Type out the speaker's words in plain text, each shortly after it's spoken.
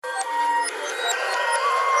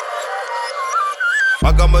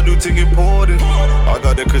I got my new thing imported. I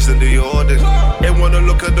got the Christian Dior. They wanna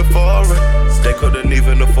look at the foreign. They couldn't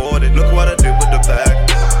even afford it. Look what I did with the bag.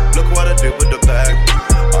 Look what I did with the bag.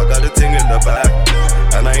 I got the thing in the back,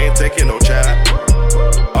 and I ain't taking no chat.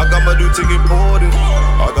 I got my new thing imported.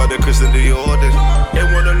 I got the Christian Dior. They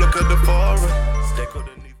wanna look at the foreign. They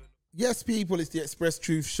couldn't even. Yes, people, it's the Express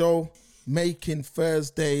Truth Show, making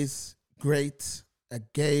Thursdays great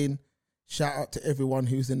again. Shout out to everyone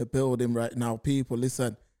who's in the building right now. People,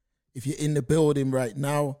 listen, if you're in the building right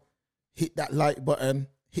now, hit that like button,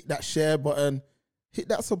 hit that share button, hit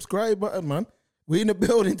that subscribe button, man. We're in the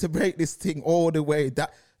building to break this thing all the way.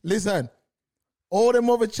 Listen, all them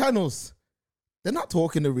other channels, they're not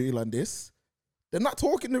talking the real on this. They're not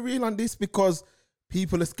talking the real on this because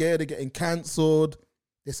people are scared of getting cancelled.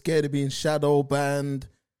 They're scared of being shadow banned.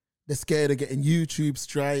 They're scared of getting YouTube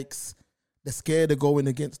strikes. They're scared of going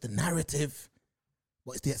against the narrative.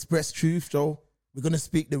 But it's the Express Truth Show. We're going to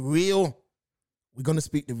speak the real. We're going to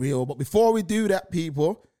speak the real. But before we do that,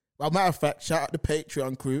 people, well, matter of fact, shout out the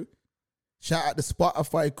Patreon crew. Shout out the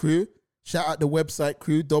Spotify crew. Shout out the website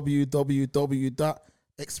crew,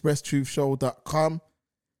 www.expresstruthshow.com.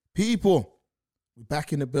 People, we're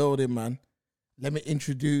back in the building, man. Let me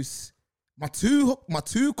introduce my two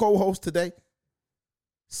co-hosts today,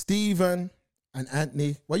 Stephen and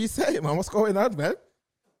Anthony. What you saying, man? What's going on, man?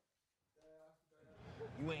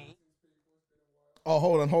 You ain't. Oh,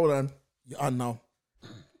 hold on. You're on now.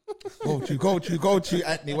 Go to,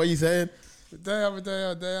 Anthony. What you saying?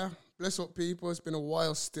 Day. Bless up, people. It's been a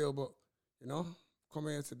while still, but, you know, come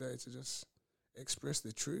here today to just express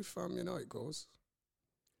the truth, fam. You know it goes.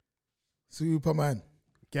 Superman.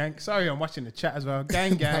 Gang, sorry, I'm watching the chat as well.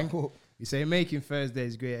 Gang. You say making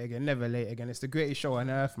Thursdays great again, never late again. It's the greatest show on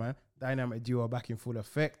earth, man. Dynamic duo back in full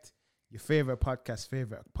effect. Your favorite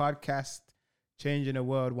podcast, changing the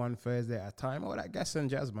world one Thursday at a time. All that gas and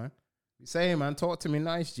jazz, man. You say, man, talk to me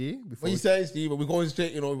nice, G. What you saying, Steve? We're going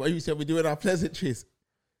straight, you know, what you said, we're doing our pleasantries.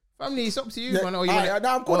 Family, it's up to you, Yeah. man.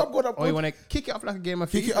 I'm good. Or you want to kick it off like a game of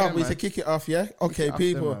FIFA? Kick it off. We said kick it off, yeah? Okay,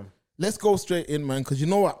 people. Man. Let's go straight in, man, because you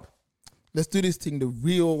know what? Let's do this thing the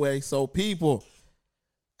real way. So, people,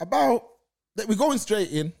 we're going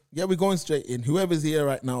straight in. Yeah, we're going straight in. Whoever's here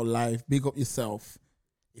right now live, big up yourself.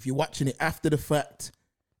 If you're watching it after the fact,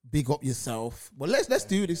 big up yourself. But let's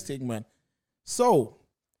do this thing, man. So,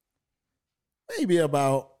 maybe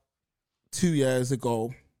about 2 years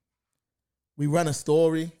ago, we ran a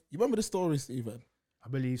story. You remember the story, Stephen? I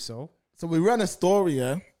believe so. So we ran a story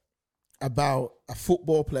about a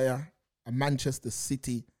football player, a Manchester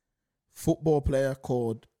City football player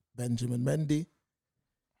called Benjamin Mendy.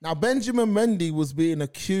 Now, Benjamin Mendy was being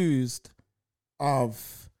accused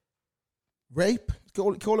of rape.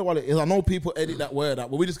 Call it what it is. I know people edit that word out,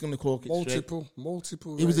 but we're just going to call it Multiple.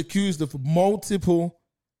 He was accused of multiple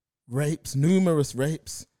rapes, numerous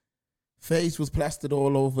rapes. Face was plastered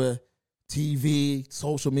all over TV,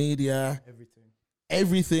 social media,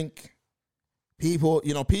 everything. People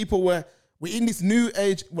we're in this new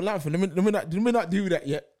age. Well, let me not do that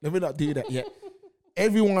yet.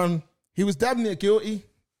 Everyone, he was damn near guilty.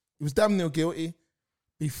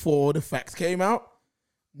 Before the facts came out.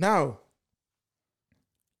 Now,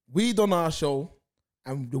 we done our show,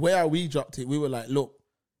 and the way how we dropped it, we were like, look,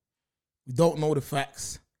 we don't know the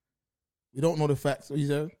facts. What you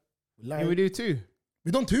said? Yeah, we do too.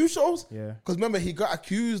 We done 2 shows? Yeah. Because remember, he got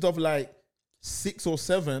accused of like 6 or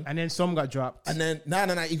 7. And then some got dropped. And then, no.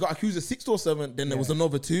 He got accused of 6 or 7. Then there was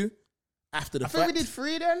another 2 after the fact. I think we did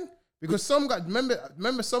 3 then. Because some got,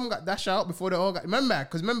 remember some got dashed out before they all got,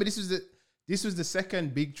 because remember this was the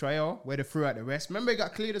second big trial where they threw out the rest. Remember it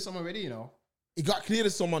got cleared of some already, you know. It got cleared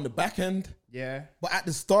of some on the back end. Yeah. But at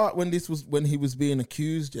the start when he was being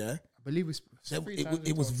accused, yeah. I believe it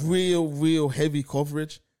was real heavy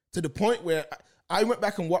coverage to the point where I went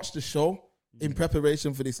back and watched the show in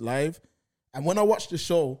preparation for this live. And when I watched the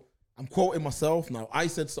show, I'm quoting myself now. I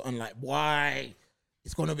said something like, why?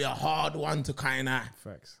 It's going to be a hard one to kind of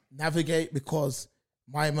navigate because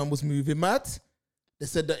my man was moving mad. They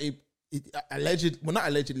said that he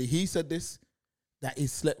said this, that he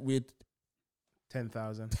slept with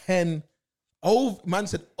 10,000. Man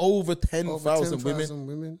said over 10,000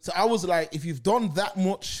 women. So I was like, if you've done that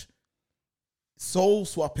much soul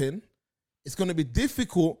swapping, it's going to be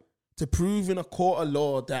difficult to prove in a court of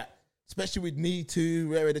law that, especially with Me Too,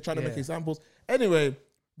 where they're trying to make examples. Anyway,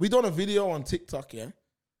 we done a video on TikTok, yeah?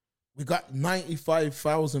 We got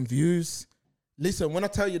 95,000 views. Listen, when I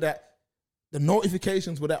tell you that the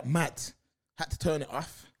notifications were that mad, had to turn it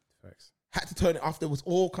off. There was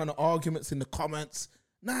all kind of arguments in the comments.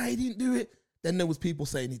 Nah, he didn't do it. Then there was people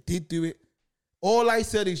saying he did do it. All I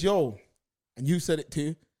said is, yo, and you said it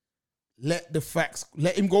too. Let the facts,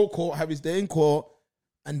 let him go court, have his day in court,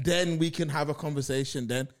 and then we can have a conversation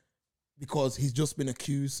then, because he's just been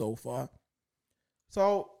accused so far.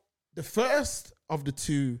 So the first of the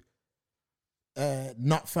two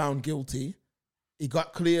not found guilty, he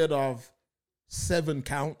got cleared of 7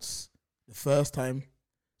 counts the first time.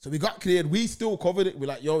 So we got cleared. We still covered it. We're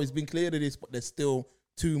like, yo, he's been cleared of this, but there's still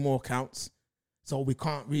 2 more counts. So we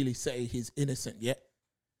can't really say he's innocent yet.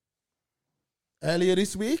 Earlier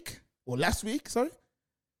this week, or last week, sorry,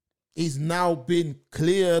 he's now been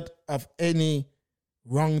cleared of any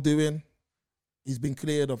wrongdoing. He's been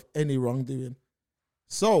cleared of any wrongdoing.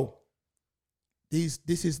 So, this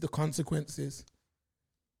is the consequences.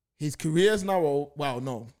 His career's now,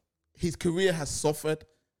 his career has suffered.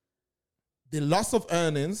 The loss of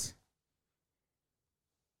earnings,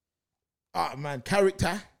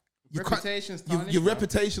 character. Reputation's tarnished. Your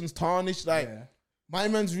reputation's tarnished. Like, my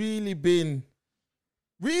man's really been,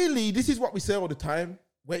 this is what we say all the time.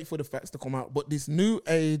 Wait for the facts to come out. But this new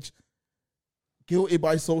age, guilty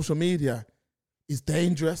by social media, is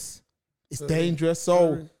dangerous. It's dangerous.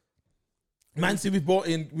 So, man, see, we brought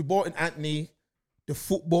in Anthony, the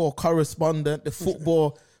football correspondent, the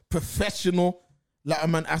football professional. Like a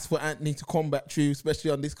man asked for Anthony to come back through,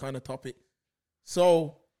 especially on this kind of topic.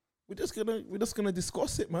 So we're just gonna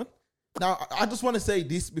discuss it, man. Now, I just want to say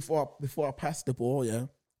this before I pass the ball. Yeah,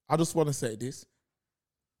 I just want to say this.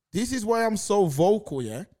 This is why I'm so vocal,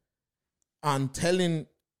 yeah, and telling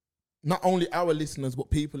not only our listeners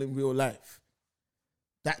but people in real life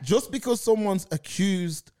that just because someone's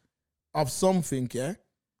accused of something, yeah,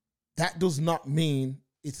 that does not mean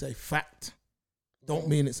it's a fact. Don't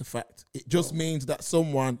mean it's a fact. It just means that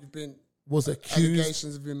someone was accused.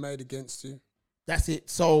 Allegations have been made against you. That's it.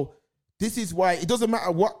 So this is why it doesn't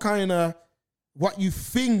matter what you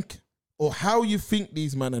think or how you think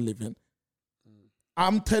these men are living.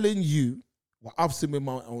 I'm telling you what I've seen with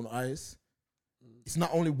my own eyes. It's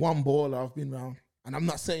not only one baller I've been around. And I'm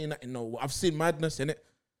not saying that, I've seen madness in it.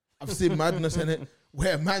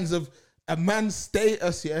 Where a man's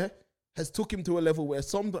status, yeah, has took him to a level where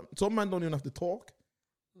some man don't even have to talk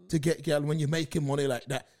to get girl when you're making money like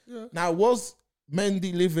that. Yeah. Now, was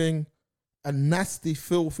Mendy living a nasty,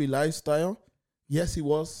 filthy lifestyle? Yes, he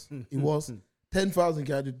was. He was. 10,000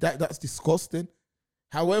 girls, that's disgusting.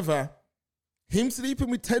 However, him sleeping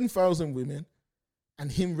with 10,000 women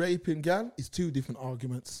and him raping girl is 2 different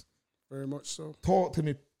arguments. Very much so. Talk to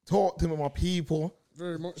me, my people.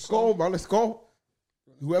 Very much let's so. Go, man, let's go.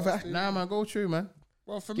 Whoever. Nah, man, go through, man.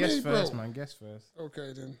 Well, for Guess me, first, bro. man. Guess first.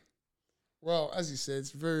 Okay, then. Well, as you said,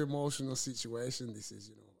 it's a very emotional situation. This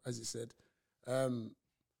is, as you said.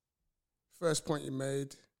 First point you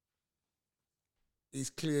made, he's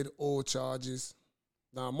cleared all charges.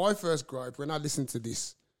 Now, my first gripe, when I listen to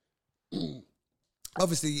this,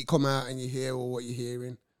 obviously you come out and you hear all what you're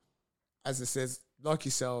hearing. As I said, like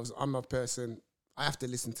yourselves, I'm a person, I have to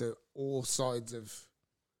listen to all sides of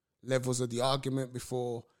levels of the argument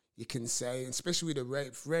before you can say, especially with a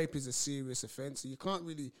rape. Rape is a serious offence, so you can't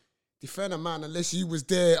really defend a man unless you was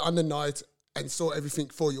there on the night and saw everything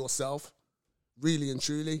for yourself, really and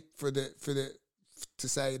truly, to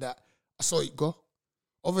say that I saw it go.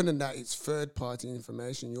 Other than that, it's third-party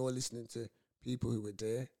information. You're listening to people who were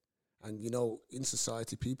there. And, in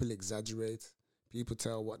society, people exaggerate. People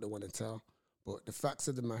tell what they want to tell. But the facts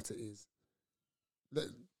of the matter is,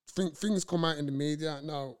 things come out in the media.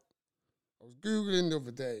 Now, I was Googling the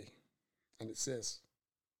other day, and it says,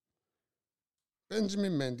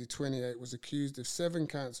 Benjamin Mendy, 28, was accused of 7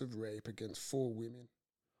 counts of rape against 4 women,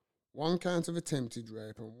 1 count of attempted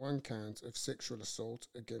rape and 1 count of sexual assault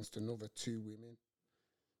against another 2 women.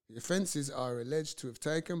 The offences are alleged to have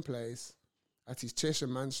taken place at his Cheshire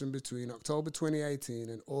mansion between October 2018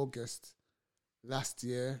 and August last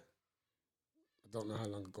year. I don't know how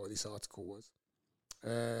long ago this article was.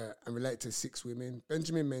 And relate to 6 women.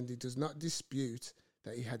 Benjamin Mendy does not dispute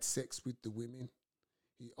that he had sex with the women.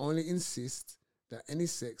 He only insists that any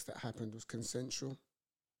sex that happened was consensual.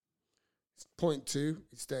 Point 2,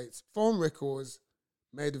 it states, phone records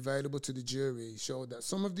made available to the jury showed that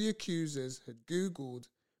some of the accusers had Googled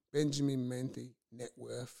Benjamin Mendy net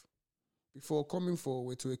worth before coming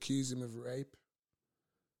forward to accuse him of rape.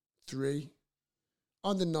 3,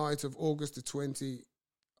 on the night of August the 20th,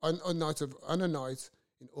 on a night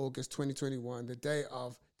in August 2021, the day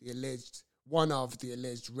of one of the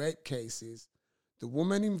alleged rape cases, the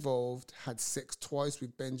woman involved had sex twice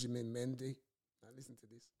with Benjamin Mendy. Now listen to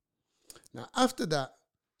this. Now after that,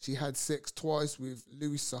 she had sex twice with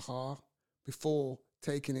Louis Sahar before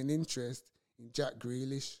taking an interest in Jack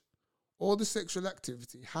Grealish. all the sexual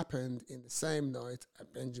activity happened in the same night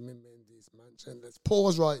at Benjamin Mendy's mansion. Let's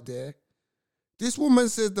pause right there. This woman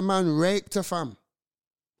says the man raped her, fam.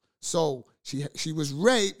 So she was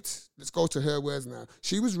raped. Let's go to her words now.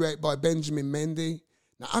 She was raped by Benjamin Mendy.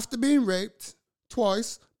 Now, after being raped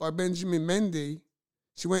twice by Benjamin Mendy,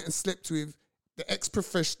 she went and slept with the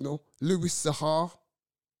ex-professional Louis Sahar.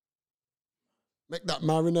 Make that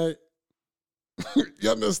marinate.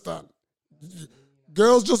 You understand?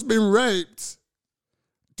 Girl's just been raped,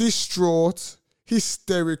 distraught,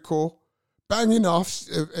 hysterical, banging off.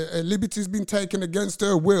 Liberty's been taken against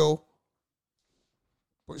her will.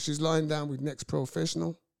 But she's lying down with next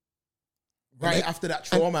professional. Right after that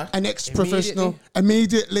trauma. An ex-professional.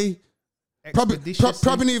 Immediately. Probably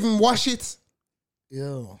didn't even wash it.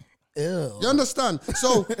 Ew. You understand?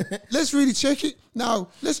 So let's really check it. Now,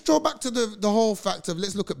 let's draw back to the whole fact of,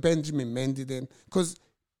 let's look at Benjamin Mendy then. Because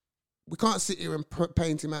we can't sit here and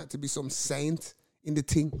paint him out to be some saint in the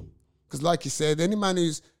thing. Because like you said, any man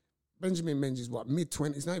who's, Benjamin Mendy's what,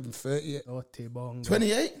 mid-20s, not even 30 yet.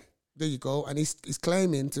 28? There you go. And he's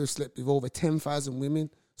claiming to have slept with over 10,000 women.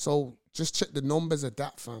 So just check the numbers of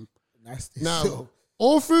that, fam. Nasty. Now,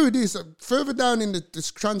 all through this, further down in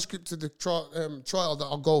this transcript of the trial that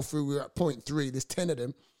I'll go through, we're at point 3, there's 10 of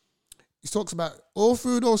them. He talks about all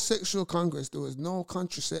through those sexual congress, there was no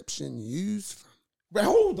contraception used, fam. But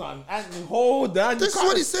hold on, Anthony, hold on. This is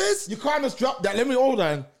what he says. You can't just drop that. Let me hold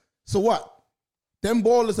on. So what? Them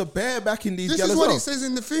ballers are bare back in these. This is what it says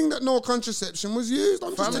in the thing, that no contraception was used.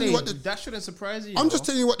 I'm just telling you what that shouldn't surprise you. I'm just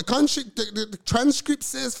telling you what the transcript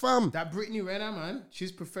says, fam. That Brittany Renner, man,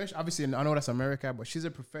 she's professional. Obviously, I know that's America, but she's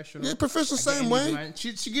a professional. Yeah, professional same way. Man.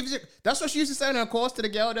 She gives it. That's what she used to say in her course to the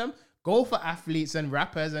girl. Them go for athletes and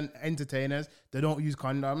rappers and entertainers. They don't use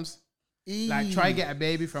condoms. Like, try get a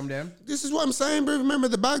baby from them. This is what I'm saying, bro. Remember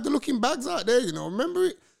the looking bags out there, you know. Remember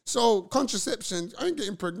it? So, contraception, I ain't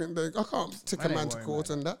getting pregnant. I can't take a man to court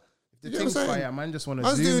on that. The thing's fire, man just want to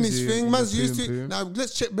man's doing his thing. Man's used to it. Boom. Now,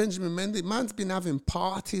 let's check Benjamin Mendy. Man's been having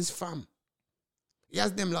parties, fam. He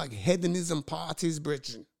has them like hedonism parties,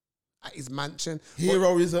 brethren, at his mansion.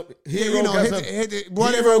 Heroism.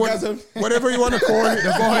 Whatever you want to call it.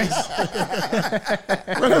 The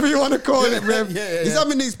voice. Whatever you want to call it, Rev. Yeah. He's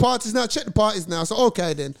having these parties now. Check the parties now. So,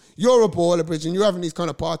 okay, then. You're a baller, brethren. You're having these kind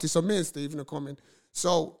of parties. So, me and Stephen are coming.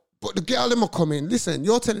 So, but the girl them are coming. Listen,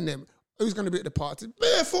 you're telling them who's going to be at the party.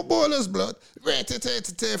 Bare footballers, blood.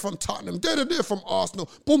 From Tottenham. They're from Arsenal.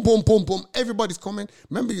 Boom, boom, boom, boom. Everybody's coming.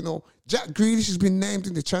 Remember, you know, Jack Grealish has been named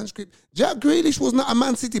in the transcript. Jack Grealish was not a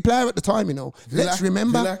Man City player at the time, you know. Let's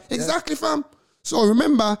remember. Exactly, fam. So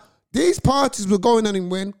remember, these parties were going on in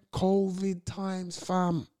when? COVID times,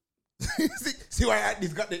 fam. See why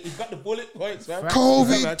he's got the bullet points, fam.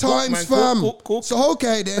 COVID times, fam. Cook. So,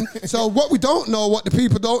 okay then. So what we don't know, what the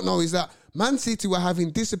people don't know is that Man City were having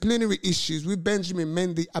disciplinary issues with Benjamin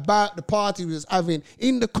Mendy about the party he was having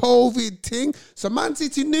in the COVID thing. So Man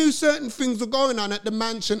City knew certain things were going on at the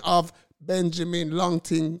mansion of Benjamin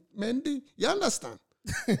Longting Mendy. You understand?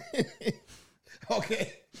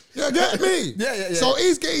 Okay. You get me? Yeah. So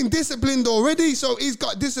he's getting disciplined already. So he's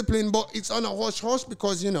got discipline, but it's on a hush-hush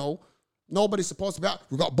because, you know, nobody's supposed to be out.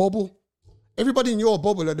 We got bubble. Everybody in your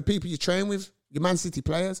bubble are the people you train with, your Man City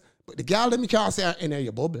players. But the gal, them you can't say out in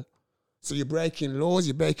your bubble. So you're breaking laws,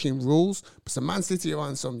 you're breaking rules. But some Man City are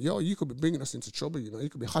on some, you could be bringing us into trouble, you know. You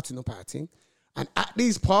could be hotting up our thing. And at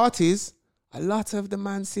these parties, a lot of the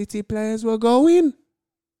Man City players were going.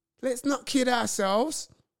 Let's not kid ourselves.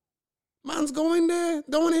 Man's going there.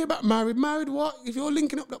 Don't want to hear about married. Married what? If you're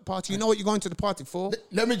linking up that party, you know what you're going to the party for.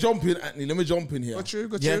 Let me jump in, Anthony. Let me jump in here. Go true.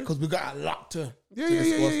 Yeah, because we got a lot to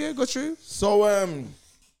Yeah. Go true. So,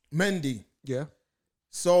 Mendy. Yeah.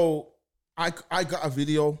 So, I got a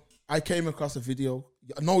video. I came across a video.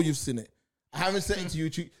 I know you've seen it. I haven't sent it to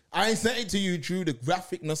YouTube. I ain't sent it to you through the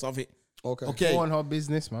graphicness of it. Okay. Go on her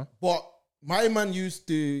business, man. But my man used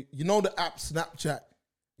to, you know the app Snapchat?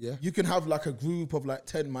 Yeah. You can have like a group of like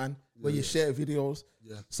 10 man where you share videos.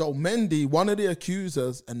 Yeah. So Mendy, one of the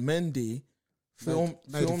accusers, and Mendy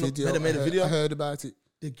made a video. I heard about it.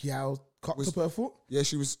 The gal cocked up her foot. Yeah,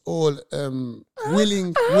 she was all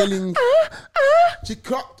willing. She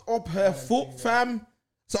cocked up her foot, fam.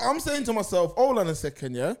 So I'm saying to myself, hold on a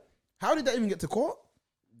second, yeah? How did that even get to court?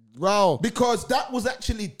 Wow. Because that was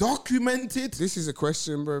actually documented. This is a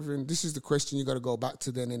question, brethren. This is the question you got to go back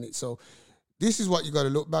to then, innit? So this is what you got to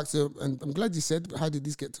look back to. And I'm glad you said, how did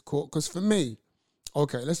this get to court? Because for me,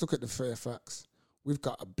 okay, let's look at the fair facts. We've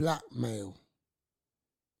got a black male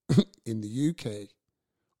in the UK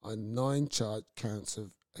on 9 charge counts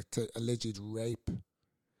of alleged rape.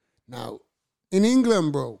 Now, in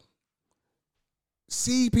England, bro,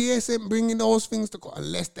 CPS ain't bringing those things to court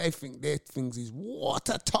unless they think their things is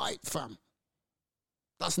watertight, fam.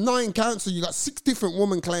 That's 9 counts. So you got 6 different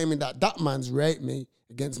women claiming that man's raped me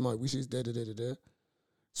against my wishes.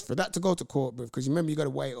 So for that to go to court, bro, because remember you got to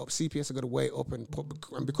weigh it up. CPS have got to weigh it up, and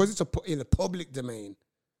because it's in a public domain,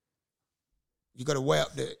 you got to weigh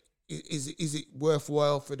up is it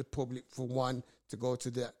worthwhile for the public for one to go to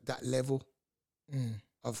that level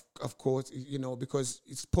of course, you know, because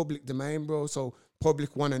it's public domain, bro. So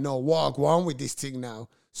public want to know what go on with this thing now.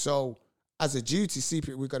 So as a duty,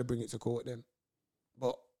 CPS, we got to bring it to court then.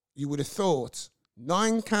 But you would have thought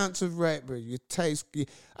 9 counts of rape, bro.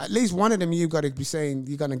 At least one of them you've got to be saying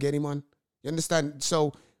you're gonna get him on. You understand?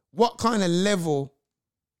 So what kind of level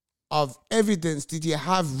of evidence did you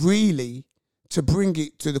have really to bring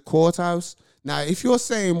it to the courthouse? Now, if you're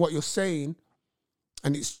saying what you're saying,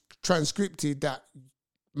 and it's transcripted that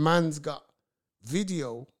man's got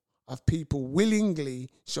video of people willingly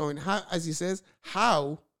showing how, as he says,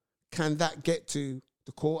 how can that get to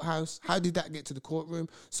the courthouse? How did that get to the courtroom?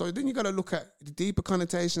 So then you got to look at the deeper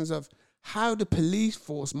connotations of how the police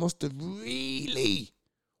force must have really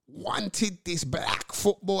wanted this black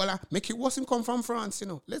footballer. Make it worse him come from France, you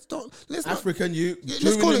know. Let's African youth.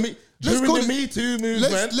 Let's call it the Me Too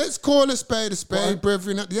movement. Let's call a spade,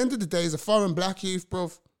 brethren. At the end of the day, he's a foreign black youth,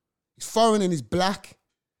 bruv. He's foreign and he's black.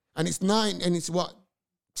 And it's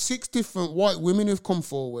 6 different white women who've come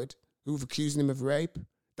forward who've accused him of rape.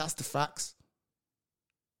 That's the facts.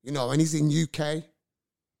 You know, and he's in UK.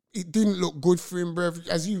 It didn't look good for him, bruv.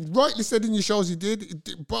 As you rightly said in your shows, he did.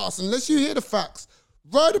 Boss, unless you hear the facts,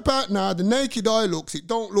 right about now, the naked eye looks, it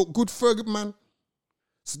don't look good for a man.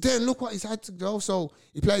 So then look what he's had to go. So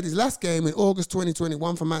he played his last game in August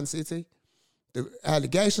 2021 for Man City. The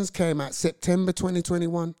allegations came out September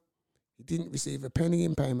 2021. He didn't receive a penny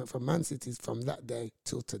in payment from Man City from that day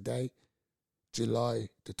till today, July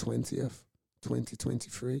the 20th,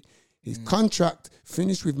 2023. His contract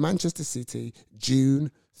finished with Manchester City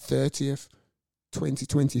June 30th,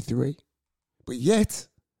 2023. But yet,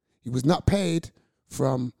 he was not paid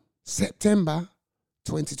from September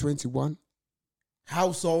 2021.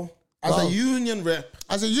 How so? As a union rep.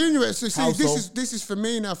 As a union rep. So see, so? this is for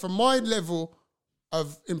me now, from my level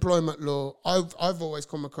of employment law, I've always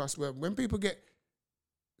come across where when people get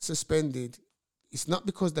suspended, it's not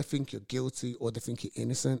because they think you're guilty or they think you're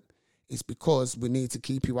innocent. It's because we need to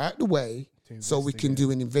keep you out the way so we can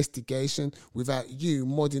do an investigation without you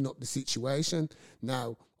mudding up the situation.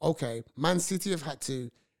 Now, okay, Man City have had to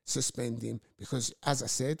suspend him because, as I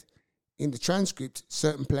said, in the transcript,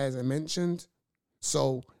 certain players are mentioned.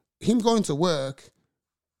 So him going to work,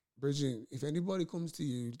 Bridget, if anybody comes to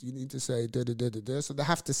you, you need to say da-da-da-da-da. So they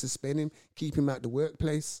have to suspend him, keep him out the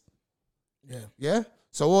workplace. Yeah. Yeah?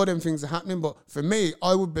 So all them things are happening. But for me,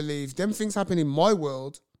 I would believe them things happen in my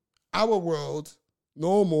world, our world,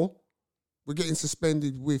 normal, we're getting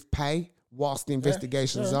suspended with pay whilst the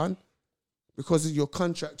investigation's on because of your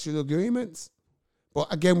contractual agreements.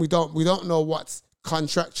 But again, we don't know what's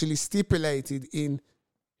contractually stipulated in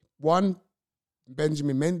one,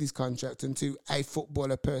 Benjamin Mendy's contract, and 2, a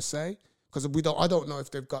footballer per se, because I don't know if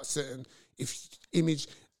they've got certain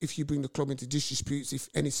if you bring the club into disputes, if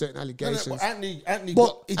any certain allegations. No, Anthony,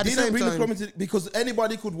 but it didn't bring the club into, because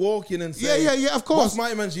anybody could walk in and say, yeah, of course. What's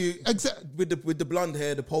my man's you with the blonde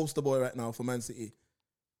hair, the poster boy right now for Man City,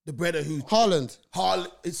 the brother who Haaland.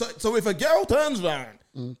 So if a girl turns around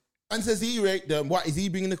and says he raped them, what is he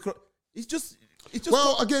bringing the club? It's just.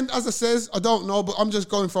 Well, again, as I says, I don't know, but I'm just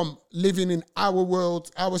going from living in our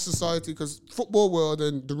world, our society, because football world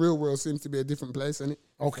and the real world seems to be a different place, isn't it?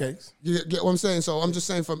 Okay. You get what I'm saying? So I'm just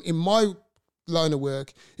saying from in my line of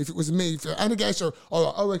work, if it was me, if an allegation,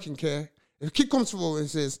 I wouldn't care. If a kid comes forward and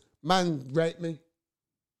says, man raped me,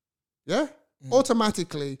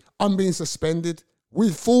 automatically I'm being suspended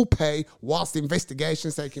with full pay whilst the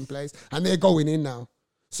investigation's taking place, and they're going in now.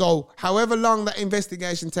 So however long that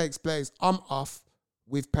investigation takes place, I'm off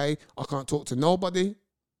with pay. I can't talk to nobody.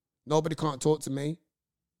 Nobody can't talk to me.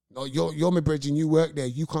 No, you're my bridge and you work there.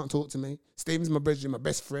 You can't talk to me. Steven's my bridge and my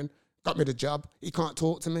best friend. Got me the job. He can't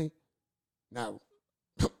talk to me. Now,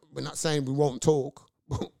 we're not saying we won't talk.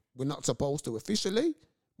 We're not supposed to officially.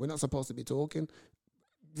 We're not supposed to be talking.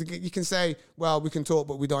 You can say, well, we can talk,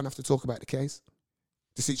 but we don't have to talk about the case,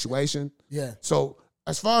 the situation. Yeah. So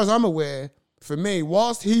as far as I'm aware, for me,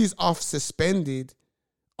 whilst he's off suspended,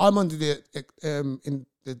 I'm under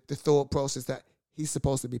the thought process that he's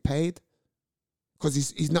supposed to be paid because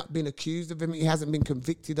he's not been accused of him. He hasn't been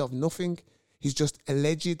convicted of nothing. He's just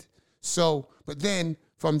alleged. So, but then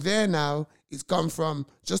from there now, it's gone from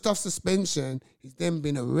just off suspension. He's then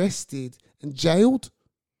been arrested and jailed.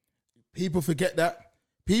 People forget that.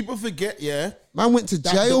 People forget, yeah. Man went to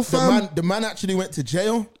jail, fam. The man actually went to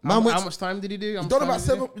jail. How much time did he do? He done about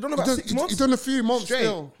 6 months. He done a few months Straight.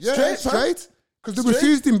 still. Yeah, Straight, fam. straight. Because they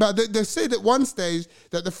refused him back. They said at one stage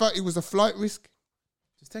that the fact he was a flight risk.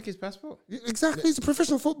 Just take his passport. Yeah, exactly. He's a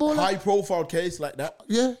professional footballer. High profile case like that.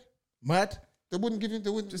 Yeah. Mad. They wouldn't give him. They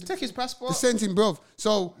wouldn't Just take his passport. They sent him, bruv.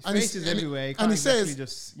 So His face is everywhere. He can't and he exactly says,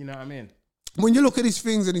 just, you know what I mean? when you look at his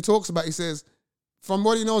things and he talks about, he says, from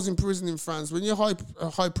what he knows in prison in France, when you're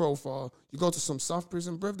high profile, you go to some soft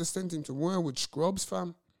prison, bruv. They sent him to work with scrubs,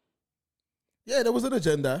 fam. Yeah, there was an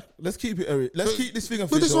agenda. Let's keep it. Let's keep this thing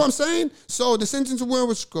official. But this is what I'm saying. So they sent him to work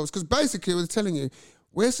with scrubs because basically they're telling you,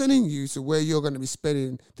 we're sending you to where you're going to be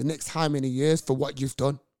spending the next how many years for what you've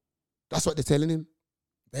done. That's what they're telling him.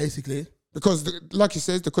 Basically. Because, like you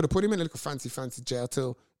said, they could have put him in a little fancy jail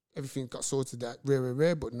till everything got sorted out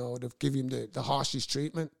rare. But no, they've given him the harshest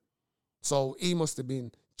treatment. So he must have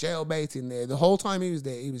been jailbait in there. The whole time he was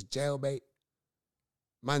there, he was jailbait.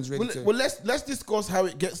 Man's ready to... Well, let's discuss how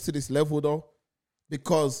it gets to this level, though.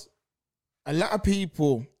 Because a lot of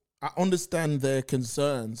people, I understand their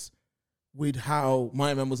concerns with how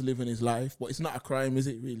my man was living his life, but it's not a crime, is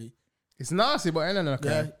it really? It's nasty, but it ain't a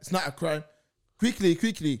crime. Yeah, it's not a crime. Quickly.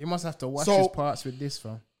 You must have to watch his parts with this,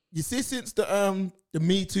 fam. You see, since the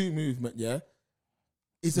Me Too movement, yeah,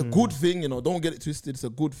 it's a good thing, you know. Don't get it twisted. It's a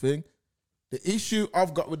good thing. The issue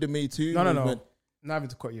I've got with the Me Too movement... Not having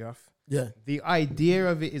to cut you off. Yeah. The idea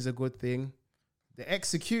of it is a good thing. The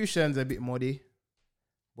execution's a bit muddy,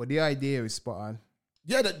 but the idea is spot on.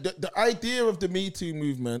 Yeah, the idea of the Me Too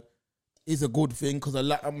movement is a good thing because a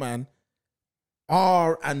lot of men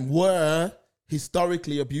are and were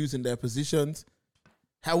historically abusing their positions.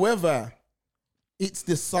 However, it's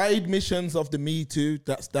the side missions of the Me Too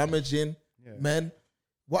that's damaging men.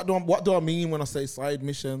 What do I mean when I say side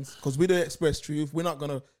missions? Because we don't express truth. We're not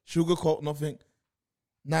going to sugarcoat nothing.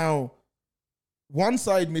 Now, one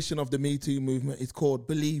side mission of the Me Too movement is called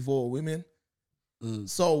Believe All Women.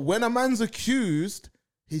 So when a man's accused,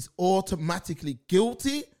 he's automatically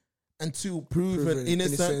guilty until proven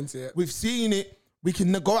innocent. Yeah. We've seen it. We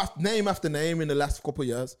can go name after name in the last couple of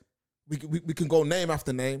years. We can go name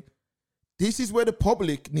after name. This is where the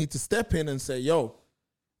public need to step in and say, yo,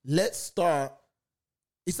 let's start.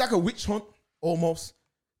 It's like a witch hunt almost.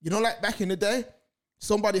 You know, like back in the day,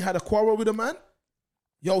 somebody had a quarrel with a man.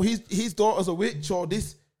 Yo, his daughter's a witch or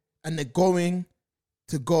this. And they're going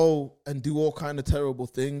to go and do all kind of terrible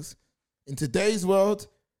things. In today's world,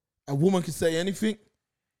 a woman can say anything.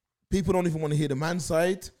 People don't even want to hear the man's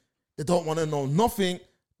side. They don't want to know nothing.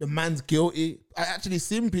 The man's guilty. I actually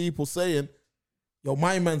seen people saying, yo,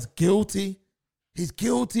 my man's guilty. He's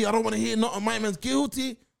guilty. I don't want to hear nothing. My man's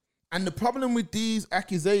guilty. And the problem with these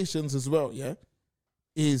accusations as well, yeah,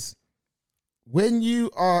 is when you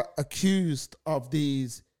are accused of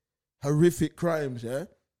these horrific crimes, yeah,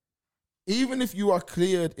 even if you are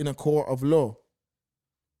cleared in a court of law,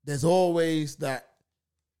 there's always that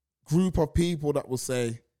group of people that will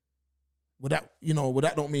say, well,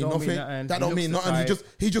 that don't mean nothing. That don't mean nothing.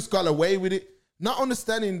 He just got away with it. Not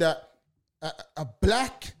understanding that a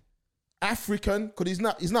black African, because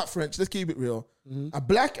he's not French, let's keep it real. A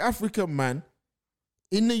black African man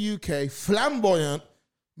in the UK, flamboyant,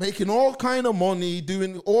 making all kind of money,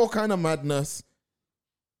 doing all kind of madness,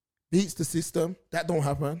 beats the system. That don't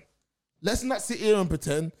happen. Let's not sit here and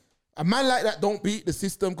pretend. A man like that don't beat the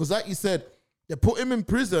system, because like you said, they put him in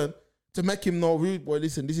prison to make him know, rude boy,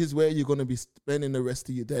 listen, this is where you're going to be spending the rest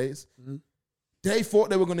of your days. They thought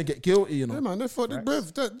they were going to get guilty, you know. Yeah, man, they thought,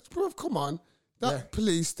 bruv, come on. That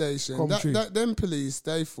police station, them police,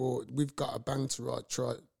 they thought, we've got a bang to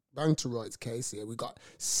rights case here. We got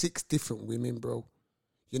 6 different women, bro.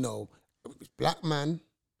 You know, black man,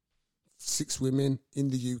 6 women in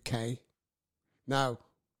the UK. Now,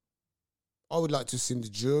 I would like to see the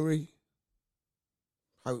jury,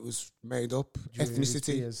 how it was made up,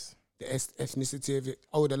 ethnicity, the ethnicity of it.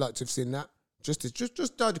 I would have liked to have seen that.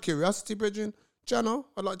 Just out of curiosity, Bridget. Jano,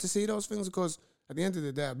 I'd like to see those things because at the end of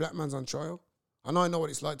the day, a black man's on trial. And I know what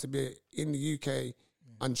it's like to be in the UK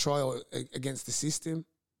on trial against the system.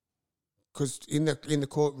 Because in the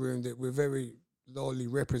courtroom, that we're very lowly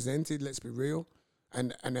represented, let's be real.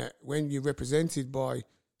 And when you're represented by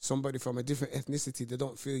somebody from a different ethnicity, they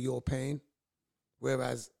don't feel your pain.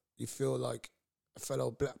 Whereas you feel like a fellow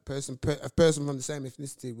black person, a person from the same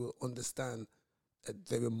ethnicity will understand that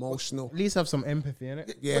they're emotional. At least have some empathy in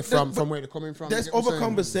it. Yeah, from where they're coming from. There's other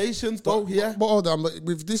conversations though here. But hold on,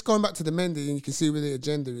 with this going back to the Mendy, and you can see where the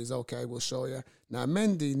agenda is, okay, we'll show you. Now,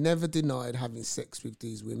 Mendy never denied having sex with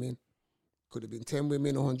these women. Could have been 10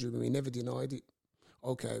 women, 100 women, he never denied it.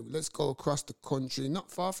 Okay, let's go across the country,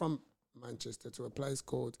 not far from Manchester to a place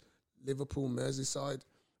called Liverpool, Merseyside.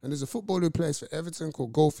 And there's a footballer who plays for Everton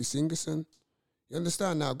called Golfi Singerson. You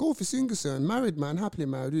understand now? Golfi Singerson, married man, happily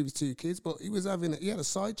married with his 2 kids, but he had a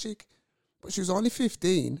side chick, but she was only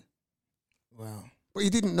 15. Wow. But he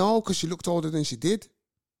didn't know because she looked older than she did.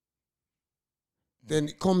 Then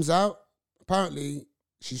it comes out, apparently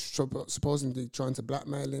she's supposedly trying to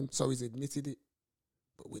blackmail him, so he's admitted it.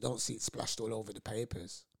 But we don't see it splashed all over the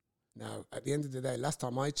papers. Now, at the end of the day, last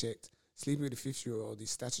time I checked, sleeping with a 50-year-old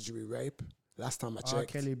is statutory rape. Last time I checked. R.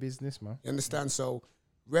 Kelly business, man. You understand? So,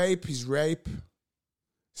 rape is rape.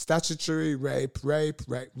 Statutory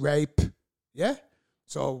rape. Yeah?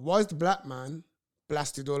 So, why is the black man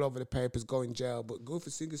blasted all over the papers, go in jail, but Golfi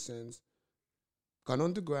Singerson's gone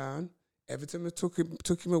underground? Everton took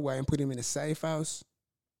him away and put him in a safe house.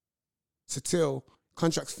 So till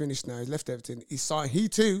contract's finished now, he's left Everton. He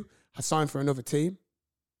too has signed for another team.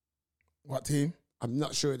 What team? I'm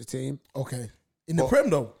not sure of the team. Okay. In the Prem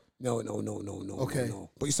though? No. Okay. No.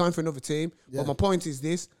 But he signed for another team. Yeah. But my point is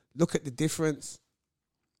this: look at the difference.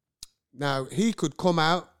 Now he could come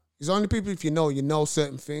out. There's only people if you know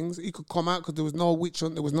certain things. He could come out because there was no witch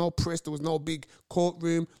hunt, there was no press, there was no big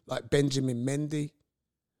courtroom like Benjamin Mendy.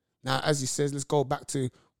 Now, as he says, let's go back to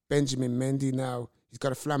Benjamin Mendy now. He's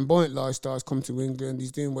got a flamboyant lifestyle. He's come to England.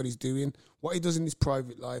 He's doing what he's doing. What he does in his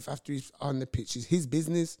private life after he's on the pitch is his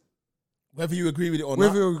business. Whether you agree with it or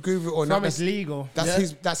Whether not. you agree with it or not. It's legal.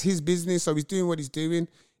 That's his business. So he's doing what he's doing.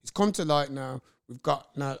 It's come to light now.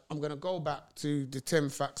 I'm going to go back to the 10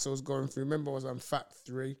 facts I was going through. Remember, I was on fact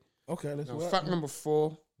 3. Okay, let's Now, work. fact number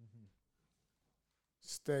 4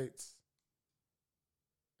 states,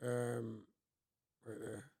 right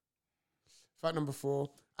there. Fact number 4,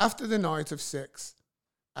 after the night of sex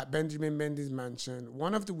at Benjamin Mendy's mansion,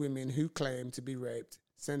 one of the women who claimed to be raped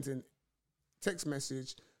sent a text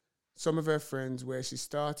message some of her friends where she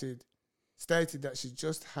stated that she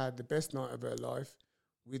just had the best night of her life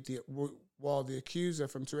while the accuser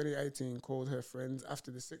from 2018 called her friends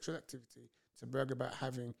after the sexual activity to brag about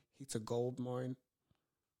having hit a gold mine.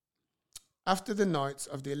 After the nights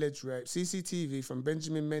of the alleged rape, CCTV from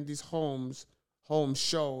Benjamin Mendy's home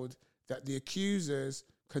showed that the accusers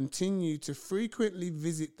continued to frequently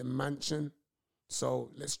visit the mansion.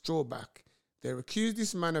 So let's draw back. They accused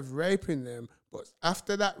this man of raping them, but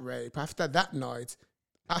after that rape, after that night,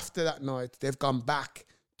 they've gone back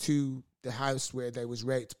to the house where they was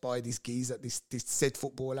raped by this geezer, this said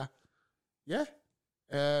footballer. Yeah.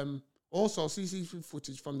 Also, CCTV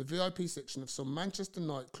footage from the VIP section of some Manchester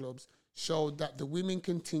nightclubs showed that the women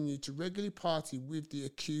continued to regularly party with the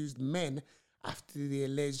accused men after the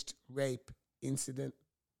alleged rape incident.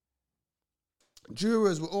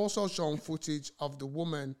 Jurors were also shown footage of the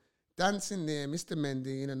woman dancing near Mr.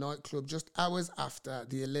 Mendy in a nightclub just hours after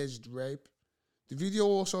the alleged rape. The video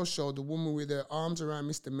also showed the woman with her arms around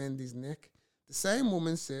Mr. Mendy's neck. The same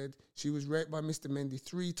woman said she was raped by Mr. Mendy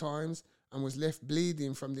 3 times and was left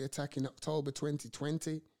bleeding from the attack in October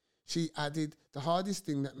 2020. She added, "The hardest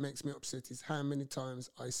thing that makes me upset is how many times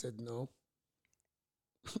I said no."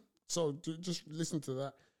 So just listen to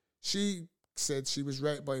that. She said she was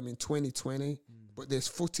raped by him in 2020, but there's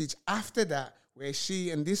footage after that where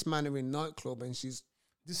she and this man are in nightclub and she's...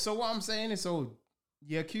 So what I'm saying is, so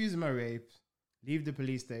you accuse him of rape, leave the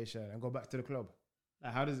police station and go back to the club.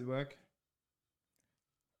 Like, how does it work?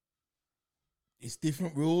 It's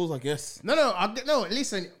different rules, I guess. No.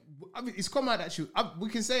 Listen, I mean, it's come out that we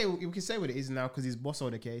can say what it is now because he's boss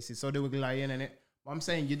of the cases, so they were lying in it. But I'm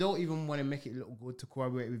saying you don't even want to make it look good to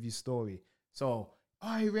corroborate with your story. So,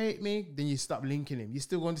 he raped me, then you stop linking him. You're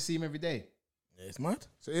still going to see him every day. Yeah, it's mad.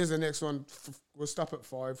 So here's the next one. We'll stop at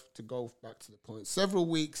 5 to go back to the point. Several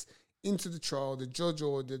weeks into the trial, the judge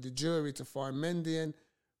ordered the jury to find Mendy and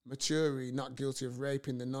Maturi not guilty of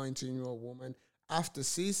raping the 19-year-old woman after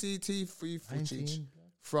CCTV footage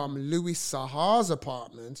from Louis Sahar's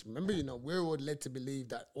apartment. Remember, we're all led to believe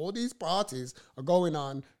that all these parties are going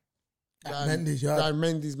on at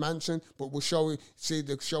Mendy's mansion, but they're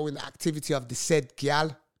showing the activity of the said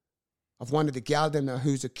gal, of one of the gal them now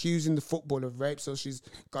who's accusing the footballer of rape. So she's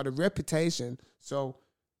got a reputation. So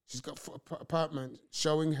she's got apartment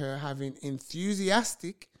showing her having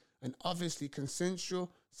enthusiastic and obviously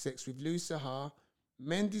consensual sex with Louis Sahar.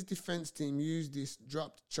 Mendy's defense team used this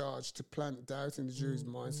dropped charge to plant doubt in the jury's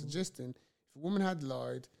mind, suggesting if a woman had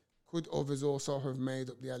lied, could others also have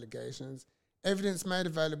made up the allegations? Evidence made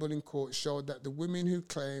available in court showed that the women who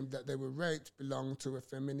claimed that they were raped belonged to a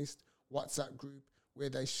feminist WhatsApp group where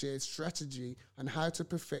they shared strategy on how to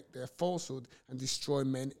perfect their falsehood and destroy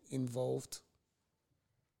men involved.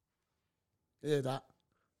 Hear that?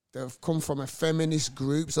 They've come from a feminist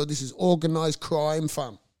group, so this is organised crime,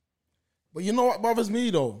 fam. But you know what bothers me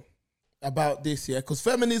though about this, yeah? Because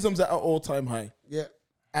feminism's at an all-time high. Yeah.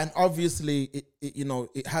 And obviously,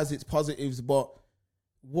 it has its positives, but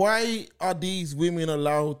why are these women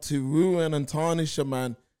allowed to ruin and tarnish a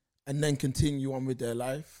man and then continue on with their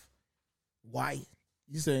life? Why?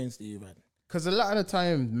 You saying, Steven? Because a lot of the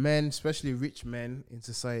time, men, especially rich men in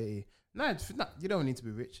society, you don't need to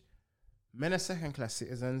be rich. Men are second-class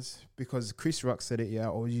citizens because Chris Rock said it, yeah, I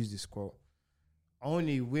always use this quote.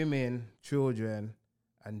 Only women, children,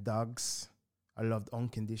 and dogs are loved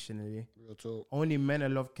unconditionally. Real talk. Only men are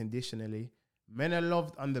loved conditionally. Men are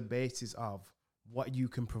loved on the basis of what you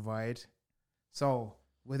can provide. So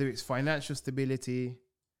whether it's financial stability,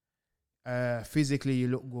 physically you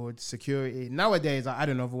look good, security. Nowadays, I add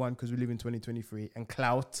another one because we live in 2023. And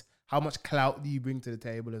clout. How much clout do you bring to the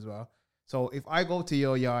table as well? So if I go to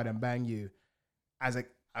your yard and bang you, as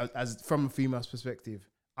from a female's perspective,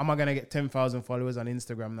 am I gonna get 10,000 followers on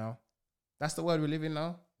Instagram now? That's the world we live in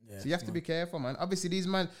now. Yeah, so you have to be careful, man. Obviously, these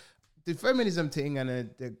man, the feminism thing and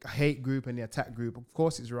the hate group and the attack group, of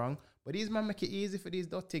course, it's wrong. But these man make it easy for these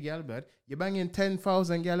dirty gal, blood. You're banging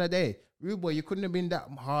 10,000 gal a day. Rude boy, you couldn't have been that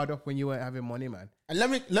hard up when you weren't having money, man. And let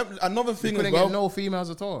me another thing you couldn't as well. Get no females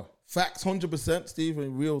at all. Facts, 100%,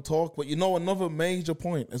 Stephen. Real talk. But you know another major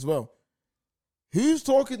point as well. Who's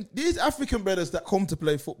talking? These African brothers that come to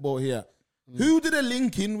play football here. Who did they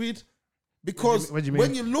link in with? Because what do you mean?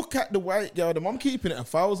 When you look at the white girl, I'm keeping it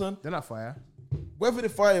 1,000. They're not fire. Whether the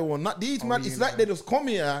fire or not, these man, it's like they just come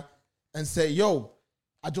here and say, yo,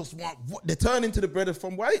 I just want what they turn into the brothers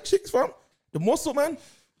from white chicks from the muscle man.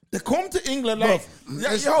 They come to England like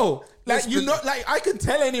I can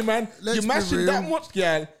tell any man, you're mashing that much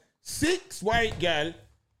girl, 6 white girl,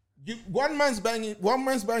 one man's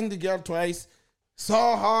banging the girl twice,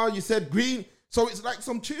 saw her, you said green. So it's like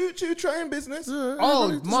some choo-choo train business.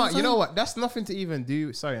 Oh, Mark, you know what? That's nothing to even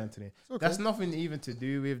do. Sorry, Anthony. Okay. That's nothing even to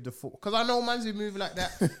do with the foot. Because I know mans who move like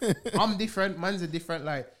that. I'm different. Mans are different.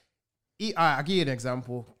 Like, I'll give you an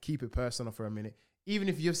example. Keep it personal for a minute. Even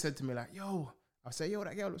if you've said to me like, yo, I'll say, yo,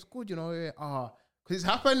 that girl looks good, you know. Because it's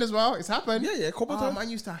happened as well. It's happened. Yeah, couple times. Man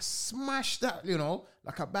used to smash that, you know,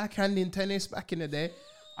 like a backhand in tennis back in the day.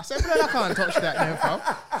 I said, bro, I can't touch that then, fam.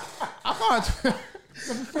 I can't.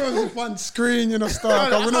 First one screen, you know,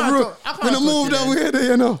 start. I'm gonna move that way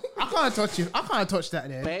there, you know. I can't touch you. I can't touch that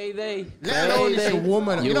there. Payday. Let alone it's a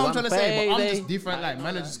woman. You know what I'm trying to say? But I'm just different. Like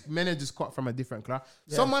men are just cut from a different class.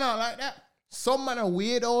 Yeah. Some men are like that. Some men are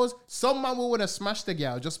weirdos. Some man will want to smash the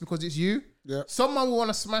girl just because it's you. Yeah. Some man will want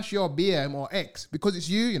to smash your BM or ex because it's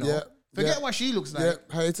you. You know. Yeah. Forget what she looks like.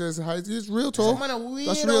 Yeah, haters. It's real talk. Some man are weirdos.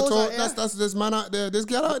 That's real talk. Like That's there's man out there. There's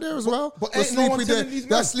girl out there as well. But ain't no one telling these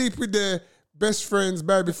men. Sleep with their best friend's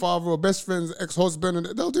baby father or best friend's ex-husband, and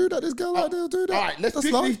they'll do that. This girl out there will do that.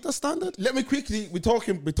 All right, that's standard. Let me quickly. We're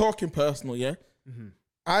talking personal, yeah. Mm-hmm.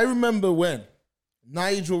 I remember when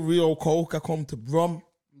Nigel Rio Coker come to Brum.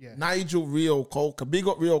 Yeah. Nigel Rio Coker, big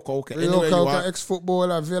up Rio Coker. Rio Coker,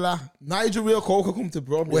 ex-footballer, Villa. Nigel Rio Coker come to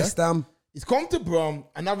Brum. West Ham. He's come to Brum,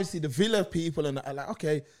 and obviously the Villa people are like,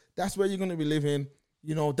 okay, that's where you're gonna be living.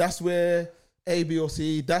 You know, that's where A, B, or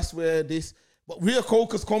C. That's where this. But Rio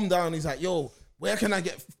Coker's come down. He's like, yo, where can I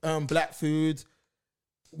get black food?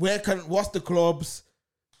 What's the clubs?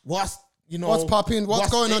 What's popping? What's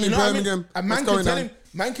going on in Birmingham? I mean? And man can tell him.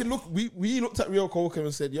 Man can look. We looked at Rio Coker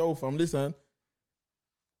and said, yo, fam, listen.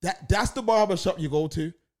 That's the barber shop you go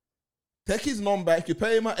to. Take his number. If you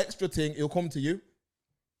pay him an extra thing, he'll come to you.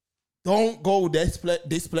 Don't go this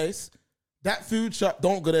place. That food shop,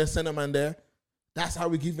 don't go there, send a man there. That's how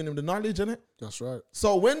we're giving him the knowledge, innit? That's right.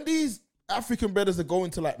 So when these African brothers are going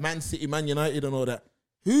to like Man City, Man United and all that,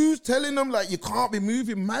 who's telling them like you can't be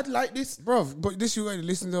moving mad like this? Bro, but this you gotta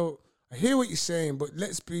listen though. I hear what you're saying, but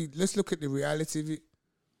let's look at the reality of it.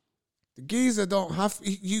 The geezer don't have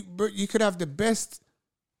you could have the best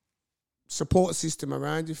support system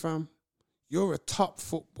around you, fam. You're a top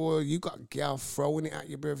footballer. You got a girl throwing it at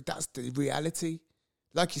you, bro. That's the reality.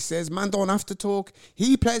 Like he says, man don't have to talk.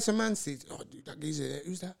 He plays for Man City. Oh, dude, that geezer,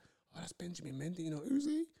 who's that? Oh, that's Benjamin Mendy. You know, who's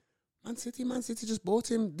he? Man City just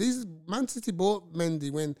bought him. Man City bought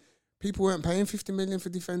Mendy when people weren't paying 50 million for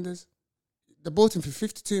defenders. They bought him for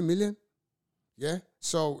 52 million. Yeah.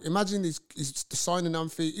 So imagine he's the signing on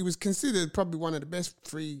fee. He was considered probably one of the best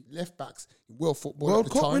 3 left backs in world football World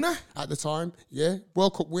Cup winner? At the time. Yeah.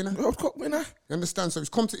 World Cup winner. You understand? So he's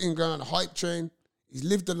come to England on a hype train. He's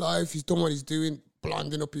lived the life. He's done what he's doing.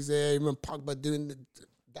 Blonding up his hair. Even Pogba doing the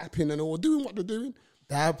dapping and all. Doing what they're doing.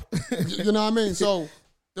 Dab. You know what I mean? So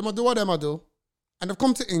them I do what them I do. And I've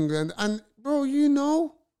come to England and, bro, you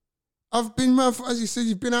know, I've been, as you said,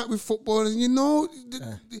 you've been out with football and you know,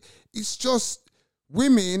 it's just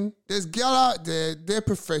women, there's girl out there, they're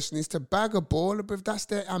professionals to bag a baller, but that's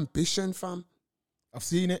their ambition, fam. I've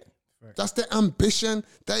seen it. That's their ambition.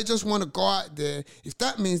 They just want to go out there. If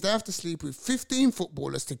that means they have to sleep with 15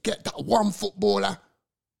 footballers to get that one footballer.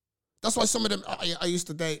 That's why some of them, I used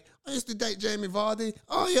to date Jamie Vardy.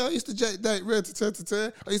 Oh yeah, I used to date Red.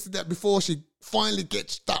 I used to date before she finally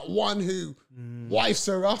gets that one who wifes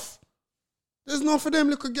her off. There's not for them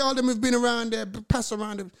little girl them who've been around there, pass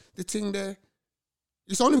around the thing there.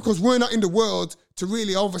 It's only because we're not in the world to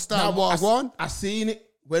really understand what I want. I seen it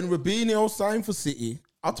when Robinho signed for City.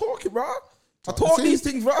 I talk it, bro. I talk these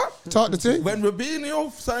things, bro. Talk the thing. When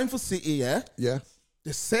Robinho signed for City, yeah,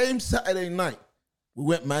 the same Saturday night, we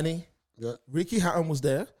went Manny. Yeah. Ricky Hatton was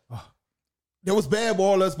there. There was bare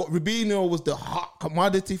ballers, but Robinho was the hot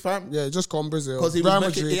commodity, fam. Yeah, just come Brazil.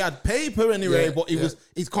 Because he had paper anyway, but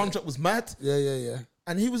his contract was mad. Yeah.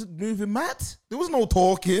 And he was moving mad. There was no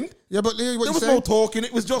talking. Yeah, but there was no talking.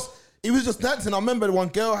 It was just dancing. I remember the one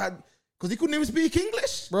girl had, because he couldn't even speak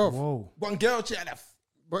English. Bro. Whoa. One girl, she had a...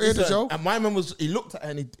 But here's the joke. And my man he looked at her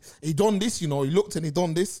and he done this, you know. He looked and he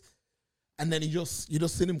done this. And then you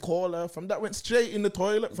just seen him call her. From that went straight in the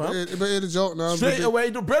toilet, fam. But here's the joke now. Straight away.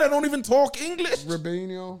 The brother don't even talk English.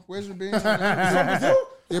 Robinho. Where's Robinho? He's from Brazil.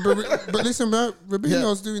 Yeah, but listen, man.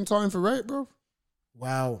 Robinho's doing time for rape, bro.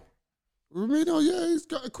 Wow. Robinho, yeah, he's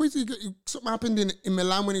got acquitted. Something happened in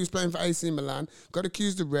Milan when he was playing for AC Milan. Got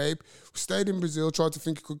accused of rape. Stayed in Brazil. Tried to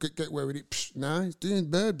think he could get away with it. Nah, he's doing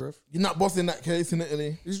bad, bro. You're not bossing that case in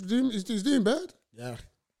Italy. He's doing bad. Yeah.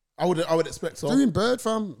 I would expect so. Doing bad,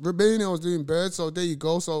 fam. Robinho's doing bad. So there you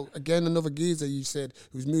go. So again, another geezer you said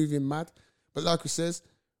who's moving mad. But like we says,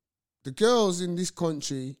 the girls in this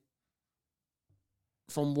country,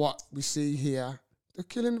 from what we see here, they're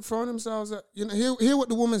killing, throwing themselves at. You know, hear what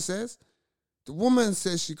the woman says. The woman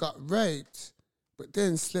says she got raped, but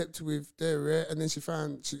then slept with their and then she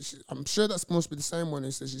found. I'm sure that's supposed to be the same one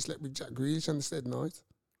who says she slept with Jack Grealish on the said night.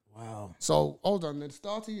 Wow. So hold on. At the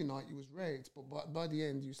start of your night, you was raped, but by the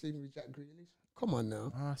end, you were sleeping with Jack Grealish. Come on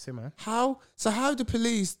now. Ah, see, man. How the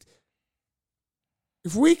police?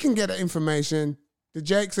 If we can get that information, the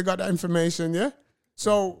Jakes have got that information, yeah.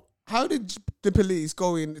 So how did the police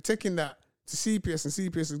go in taking that to CPS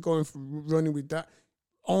and CPS is going from running with that?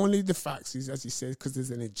 Only the facts is, as you said, because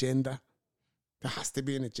there's an agenda. There has to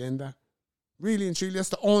be an agenda. Really and truly, that's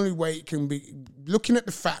the only way it can be. Looking at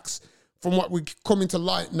the facts from what we come into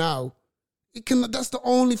light now, that's the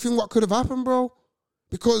only thing what could have happened, bro.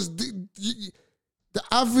 Because the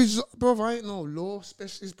average, bro, I ain't no law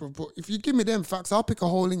specialist, bro. But if you give me them facts, I'll pick a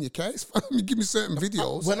hole in your case. You give me certain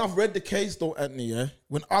videos. When I've read the case, though, Anthony, yeah,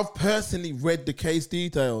 when I've personally read the case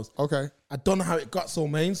details, okay, I don't know how it got so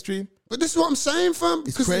mainstream. But this is what I'm saying, fam.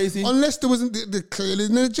 It's crazy. Unless there wasn't clearly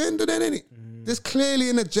an agenda, then, ain't it? There's clearly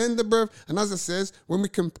an agenda, bro. And as I says, when we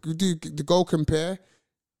do the go compare,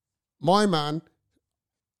 my man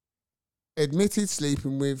admitted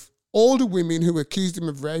sleeping with all the women who accused him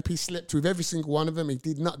of rape. He slept with every single one of them. He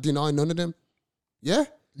did not deny none of them. Yeah?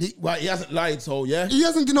 Well, he hasn't lied, so yeah. He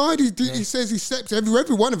hasn't denied. He says he slept with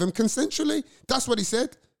every one of them consensually. That's what he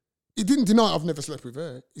said. He didn't deny I've never slept with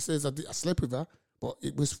her. He says I slept with her, but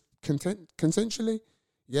it was consensually.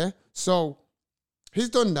 Yeah? So he's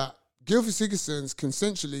done that. Gylfi Sigurdsson's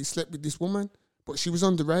consensually slept with this woman, but she was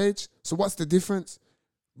underage. So what's the difference?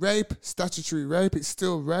 Rape, statutory rape, it's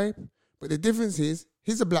still rape. But the difference is,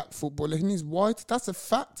 he's a black footballer and he's white. That's a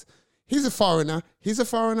fact. He's a foreigner.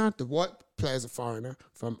 The white player's a foreigner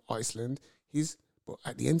from Iceland. But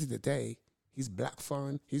at the end of the day, he's black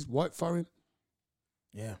foreign. He's white foreign.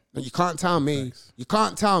 Yeah. And you can't tell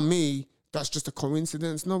me that's just a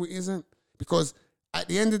coincidence. No, it isn't. Because at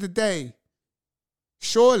the end of the day,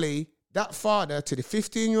 surely that father to the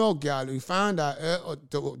 15-year-old girl who found out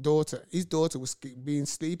his daughter was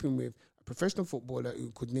sleeping with a professional footballer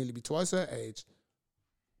who could nearly be twice her age.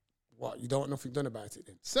 What, you don't want nothing done about it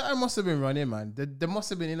then? Something must have been running, man. There must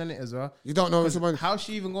have been in on it as well. You don't know someone. How's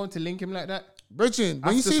she even going to link him like that? Bridget, when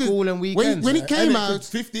After you see school and weekends. when it came out,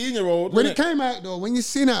 15-year-old. when it came out though, when you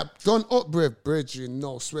seen that done up, Bridget,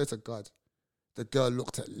 no, swear to God, the girl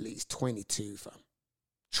looked at least 22, fam.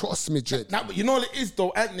 Trust me, Jed. Nah, but you know what it is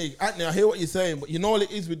though, Anthony, I hear what you're saying, but you know what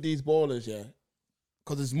it is with these ballers, yeah?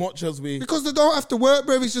 Because as much as because they don't have to work,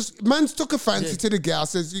 bro. It's just man's took a fancy to the girl,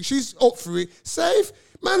 says she's up for it. Safe.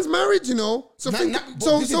 Man's married, you know. So he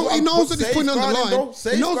knows what he's putting on the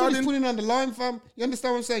line. He knows what he's putting on the line, fam. You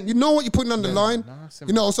understand what I'm saying? You know what you're putting on the line.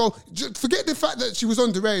 You know, so just forget the fact that she was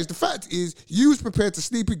underage. The fact is, you was prepared to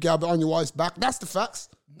sleep with girl on your wife's back. That's the facts.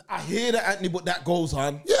 I hear that, Anthony, but that goes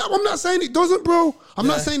on. Yeah, I'm not saying it doesn't, bro. I'm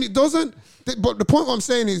not saying it doesn't. But the point what I'm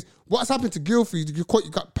saying is, what's happened to Gylfi, you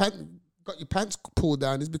got got your pants pulled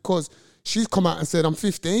down is because she's come out and said, I'm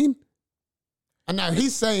 15. And now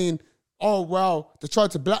he's saying, oh, well, they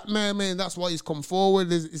tried to blackmail me and that's why he's come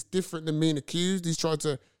forward. It's different than being accused. He's tried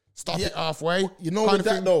to stop it halfway. You know, with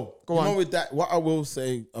that, though, with that, what I will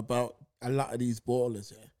say about a lot of these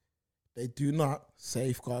ballers, they do not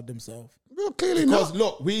safeguard themselves. Well, clearly because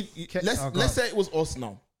not. Look, let's say it was us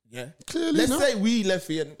now. Yeah. Clearly let's not. say we left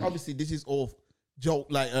here, and obviously this is all joke,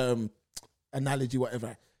 like analogy,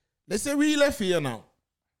 whatever. Let's say we left here now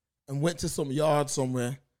and went to some yard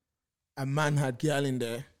somewhere. A man had girl in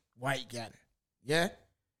there, white girl. Yeah?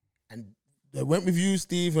 And they went with you,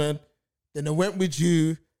 Stephen. Then they went with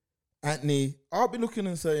you, Anthony. I'll be looking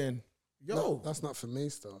and saying, yo. No, that's not for me,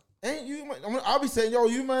 Star. Ain't you, man? I'll be saying, have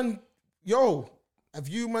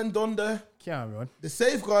you, man, done the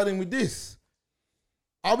safeguarding with this?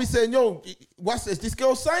 I'll be saying, yo, what's this? This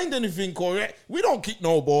girl signed anything, correct? We don't kick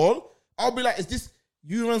no ball. I'll be like, is this,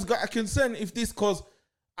 you man's got a consent if this, because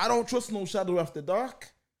I don't trust no shadow after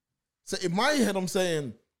dark. So in my head, I'm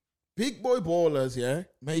saying, big boy ballers,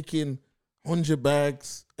 making 100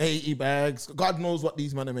 bags, 80 bags, God knows what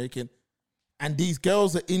these men are making. And these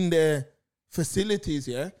girls are in their facilities,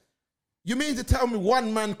 You mean to tell me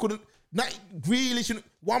one man couldn't, not really,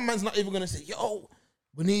 one man's not even going to say, yo,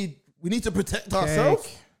 we need to protect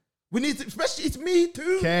ourselves. We need to, especially, it's Me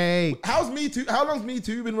Too. How's Me Too? How long's Me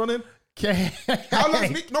Too been running? How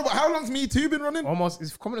long's Me Too been running? Almost,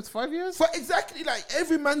 it's coming up to 5 years? Exactly, like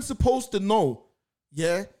every man's supposed to know,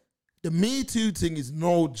 the Me Too thing is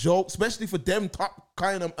no joke, especially for them top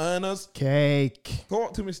kind of earners.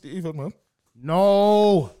 Talk to me, Stephen, man.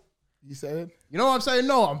 No. You said? You know what I'm saying?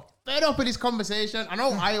 No, I'm fed up with this conversation. I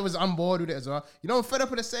know I was on board with it as well. You know, I'm fed up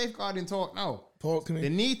with the safeguarding talk now. Talk to me. They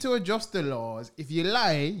need to adjust the laws. If you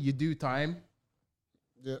lie, you do time.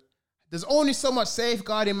 Yeah. There's only so much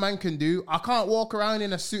safeguarding man can do. I can't walk around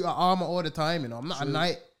in a suit of armor all the time, you know. I'm not a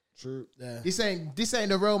knight. True. Yeah. This ain't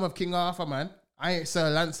the realm of King Arthur, man. I ain't Sir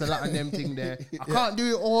Lancelot and them thing there. I can't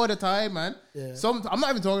do it all the time, man. Yeah. I'm not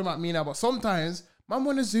even talking about me now, but sometimes man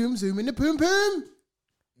want to zoom in the poom poom.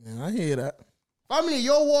 Yeah, I hear that. Family,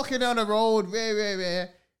 you're walking down the road, where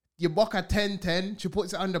you buck a 10-10, she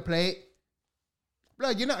puts it on the plate.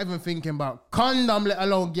 Blood, you're not even thinking about condom, let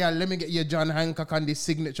alone, girl, let me get your John Hancock on this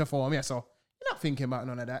signature form. Yeah, so you're not thinking about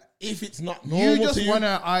none of that. If it's not normal, you just want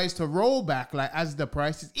her eyes to roll back, like as the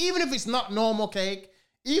price is. Even if it's not normal, cake,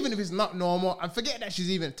 even if it's not normal, and forget that she's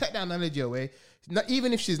even, take that analogy away,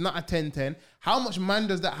 even if she's not a 10-10, how much man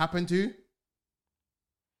does that happen to?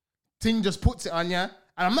 Ting just puts it on ya.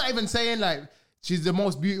 And I'm not even saying like she's the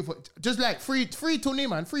most beautiful. Just like free tunny,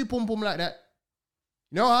 man. Free pum pum like that.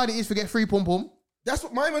 You know how hard it is to get free pum pum? That's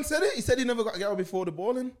what my man said it. He said he never got a girl before the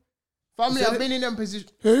balling. Family, I've been in them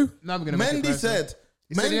positions. Who? No, I'm going to Mendy said.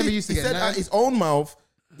 He never used to get out his own mouth,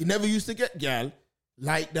 he never used to get girl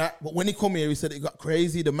like that. But when he come here, he said it got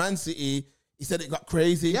crazy. The Man City, he said it got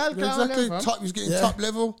crazy. Yeah, exactly. He was getting top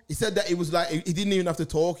level. He said that it was like, he didn't even have to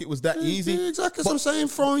talk. It was that easy. Yeah, exactly. What I'm saying,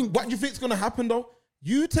 throwing. What do you think's going to happen though?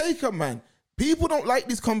 You take a man. People don't like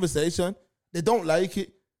this conversation. They don't like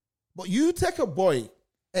it. But you take a boy,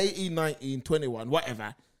 18, 19, 21,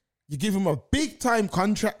 whatever. You give him a big time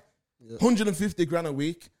contract, 150 grand a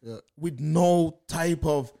week, with no type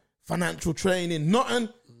of financial training, nothing.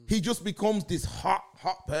 He just becomes this hot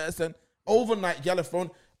person. Overnight, yellow phone.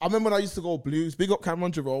 I remember when I used to go Blues. Big up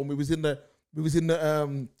Cameron Jerome. We was in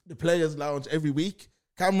the players' lounge every week.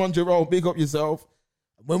 Cameron Jerome, big up yourself.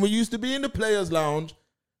 When we used to be in the players' lounge,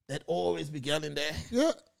 there'd always be girl in there.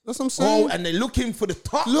 Yeah, that's what I'm saying. Oh, and they're looking for the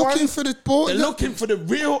top Looking ones. for the ball. They're looking for the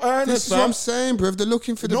real earners. This is what I'm saying, bro. They're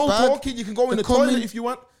looking for the no bag. talking. You can go in the toilet if you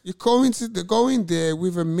want. They're going there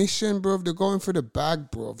with a mission, bro. They're going for the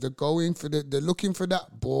bag, bro. They're looking for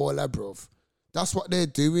that baller, bro. That's what they're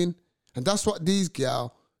doing. And that's what these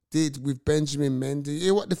gal did with Benjamin Mendy.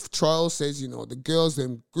 Hear what the trial says, you know, the girls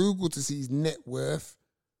then Google to see his net worth.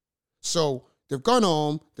 So they've gone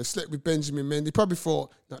home, they've slept with Benjamin Mendy. Probably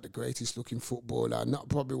thought, not the greatest looking footballer, not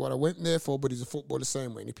probably what I went there for, but he's a footballer the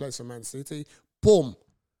same way. And he plays for Man City. Boom.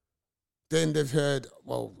 Then they've heard,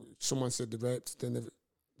 well, someone said the raped. Then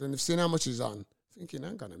they've seen how much he's on. Thinking,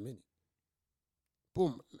 hang on a minute.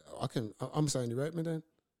 Boom. I'm saying he raped me then.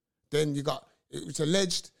 Then it was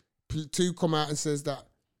alleged, two come out and says that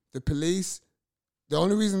the police, the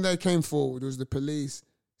only reason they came forward was the police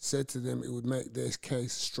said to them it would make their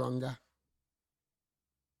case stronger.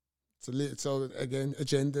 So again,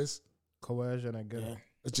 agendas. Coercion, I get it.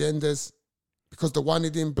 Agendas. Because the one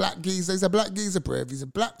in black geezer, he's a black geezer, brave. He's a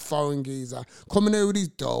black foreign geezer. Coming there with his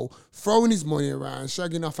dough, throwing his money around,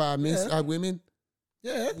 shagging off our women.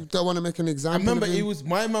 Yeah. Don't want to make an example. I remember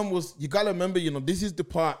my man was, you got to remember, you know, this is the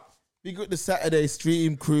part We got the Saturday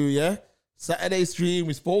stream crew, yeah? Saturday stream,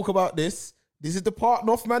 we spoke about this. This is the part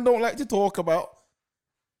enough man don't like to talk about.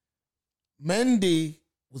 Mendy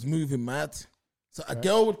was moving mad. So a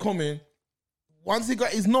girl would come in. Once he got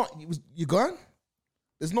his knot, you gone?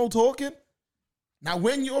 There's no talking. Now,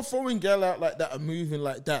 when you're throwing girl out like that and moving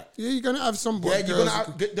like that, Yeah, you're gonna have some. yeah, you're gonna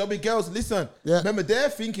have, there'll be girls. Listen, remember they're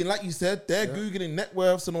thinking, like you said, they're googling net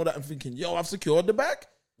worths and all that and thinking, yo, I've secured the bag.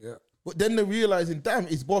 Yeah. But then they're realizing, damn,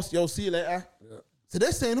 it's boss. Yo, see you later. Yeah. So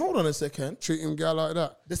they're saying, hold on a second. Treating girl like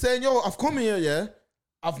that. They're saying, yo, I've come here, yeah.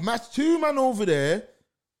 I've matched 2 men over there.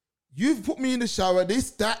 You've put me in the shower.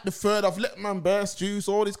 This, that, the third. I've let man burst juice,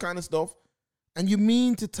 all this kind of stuff. And you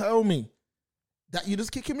mean to tell me that you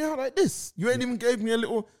just kicking me out like this? You ain't even gave me a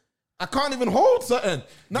little. I can't even hold something.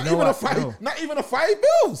 Not even a five. Yo. Not even a $5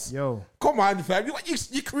 bills. Yo, Come on, fam.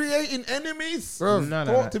 You're creating enemies. Bro,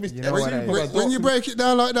 Talk to me. You know what that is? when you break it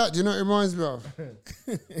down like that, do you know what it reminds me of?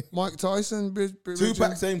 Mike Tyson.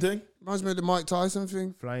 Tupac, same thing. Reminds me of the Mike Tyson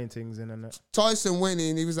thing. Flying things in and that. Tyson went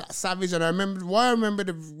in, he was like savage, and I remember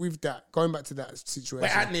with that, going back to that situation. But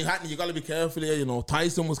Hackney, you got to be careful here, you know.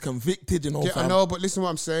 Tyson was convicted, you know. Yeah, I fam. know, but listen what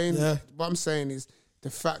I'm saying. Yeah. What I'm saying is the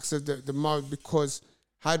facts of the mode, because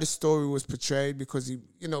how the story was portrayed, because he,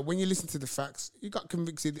 you know, when you listen to the facts, you got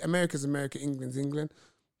convicted. America's America, England's England.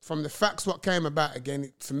 From the facts, what came about,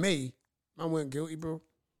 again, for me, man weren't guilty, bro.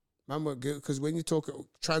 Man weren't guilty, because when you talk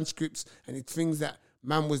transcripts and the things that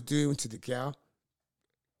man was doing to the girl,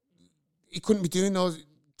 he couldn't be doing those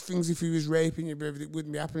things if he was raping you, brother. It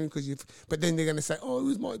wouldn't be happening because you. But then they're gonna say, "Oh, it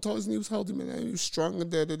was Mike Tyson. He was holding me, and he was strong,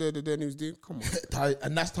 and then he was doing." Come on.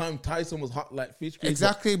 And that's time Tyson was hot like fish.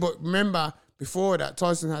 Exactly, but remember before that,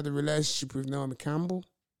 Tyson had a relationship with Naomi Campbell,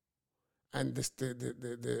 and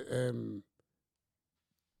the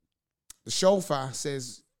chauffeur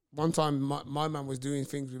says one time my man was doing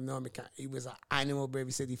things with Naomi Campbell. He was an animal, baby.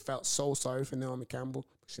 He said he felt so sorry for Naomi Campbell.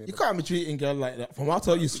 You can't be treating girl like that. From I'll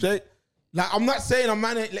tell you straight. Like, I'm not saying a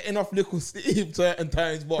man ain't letting off little steam certain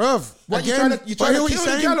times, but bruv, what again, you trying to kill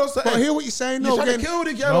the girl or something? But I hear what you're saying. You No, trying to again, kill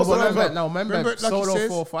the girl No, or but something? remember, like Solo he says-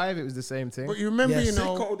 4-5, it was the same thing. but you remember, Yeah, you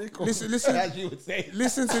know. sicko. Listen. As you would say.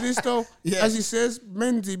 Listen to this though. Yeah. As he says,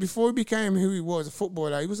 Mendy, before he became who he was, a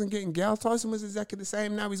footballer, he wasn't getting gal. Tyson was exactly the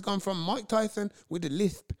same. Now he's gone from Mike Tyson with a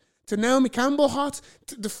lisp to Naomi Campbell hot,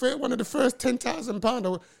 to one of the first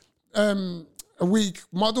 £10,000 a week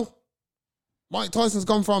model. Mike Tyson's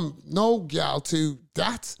gone from no gal to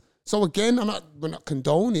that. So again, we're not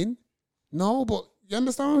condoning. No, but you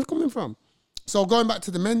understand where I'm coming from. So going back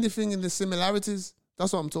to the Mendy thing and the similarities,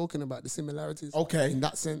 that's what I'm talking about, the similarities. Okay. In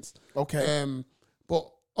that sense. Okay. But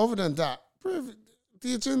other than that, bruv,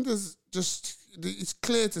 the agenda's just, it's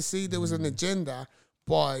clear to see there was an agenda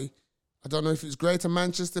by, I don't know if it's Greater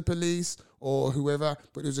Manchester Police or whoever,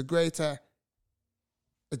 but there was a greater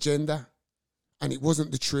agenda and it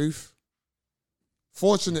wasn't the truth.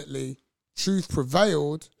 Fortunately, truth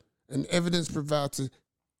prevailed and evidence prevailed to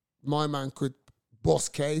my man could boss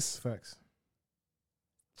case. Facts.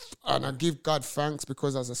 And I give God thanks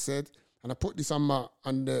because, as I said, and I put this on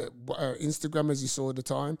the Instagram as you saw at the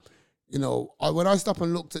time. You know, when I stop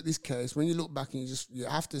and looked at this case, when you look back and you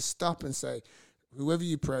have to stop and say, whoever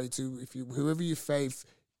you pray to, whoever your faith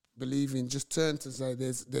believe in, just turn to say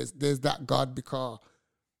there's that God, because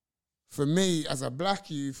for me as a black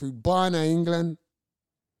youth who born in England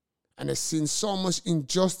and has seen so much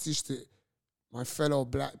injustice to my fellow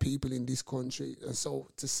black people in this country, and so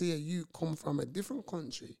to see a youth come from a different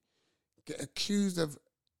country get accused of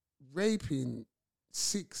raping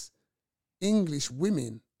 6 English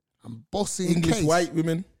women and bossing English case, white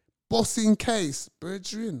women. bossing case,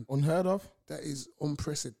 Bertrand, Unheard of. that is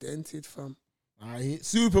unprecedented, fam.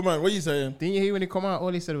 Superman, what are you saying? Didn't you hear when he come out?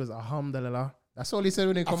 All he said was Alhamdulillah. That's all he said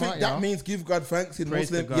when he I come think out. that Yeah. means give God thanks in Praise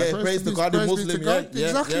Muslim. to God. Yeah, praise to God in be Muslim. to Yeah, God. yeah,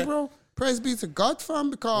 Exactly, yeah. bro. Praise be to God, fam,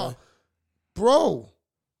 because, bro,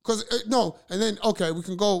 because, no, and then, okay, we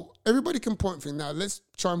can go, everybody can point thing. Now, let's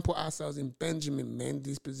try and put ourselves in Benjamin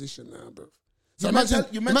Mendy's position now, bro. So imagine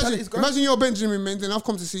you're Benjamin Mendy and I've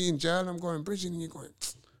come to see you in jail and I'm going, Bridget, and you're going,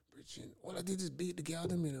 Bridget, all I did is beat the girl,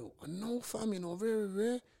 you know. I know, fam, you know, very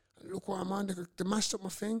rare. And look what I'm on, they mashed up my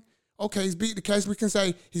thing. Okay, he's beat the case. We can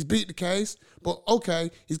say he's beat the case, but okay,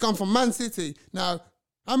 he's gone from Man City. Now,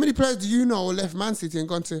 how many players do you know left Man City and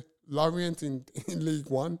gone to Lorient in League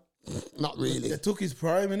One? Not really. They took his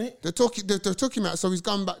prime, innit? They took him out, so he's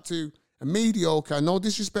gone back to a mediocre. No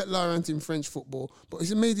disrespect, Lorient in French football, but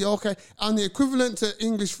he's a mediocre. And the equivalent to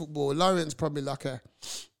English football, Lorient's probably like a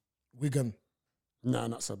Wigan. nah,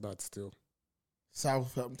 not so bad still.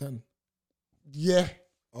 Southampton. Yeah.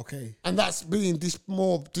 Okay. And that's being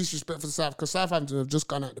more disrespectful to South, because Southampton have just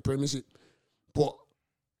gone out the Premiership. But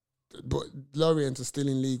but Lorient are still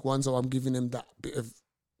in League One, so I'm giving them that bit of.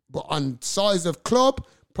 But on size of club,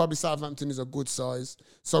 probably Southampton is a good size.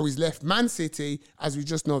 So he's left Man City, as we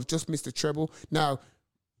just know, have just missed a treble. Now,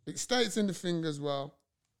 it states in the thing as well.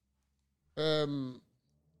 Hold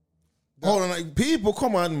on, like, people,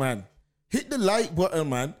 come on, man. Hit the like button,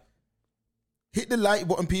 man. Hit the like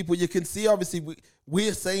button, people. You can see, obviously,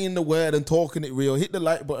 we're saying the word and talking it real. Hit the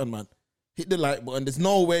like button, man. Hit the like button. There's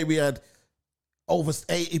no way we had over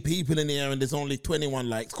 80 people in here and there's only 21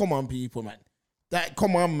 likes. Come on, people, man.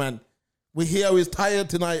 Come on, man. We're here. We're tired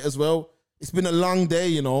tonight as well. It's been a long day,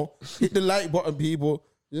 you know. Hit the like button, people.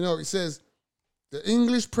 You know, it says the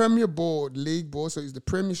English Premier Board, League Board, so it's the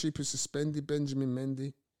Premiership, who suspended Benjamin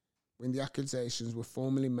Mendy when the accusations were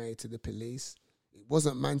formally made to the police. It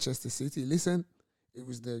wasn't Manchester City. Listen, it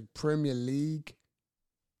was the Premier League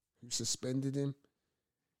who suspended him.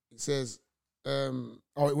 It says, it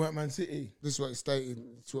weren't Man City. This is what it stated.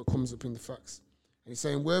 It's what comes up in the facts. And it's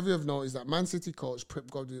saying, worthy of note is that Man City coach Pep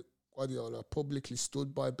Guardiola publicly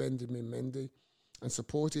stood by Benjamin Mendy and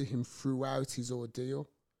supported him throughout his ordeal.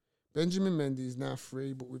 Benjamin Mendy is now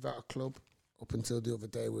free, but without a club, up until the other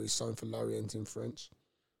day where he signed for Lorient in French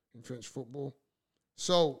football.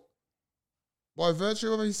 So, by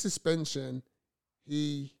virtue of his suspension,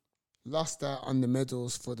 he lost out on the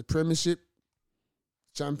medals for the Premiership,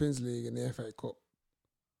 Champions League and the FA Cup.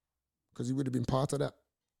 Because he would have been part of that.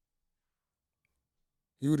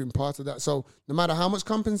 So no matter how much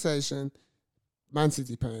compensation Man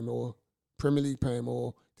City pay him or Premier League pay him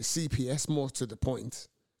or the CPS, more to the point,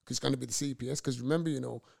 because it's going to be the CPS. Because remember, you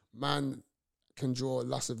know, man can draw a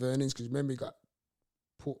loss of earnings because remember he got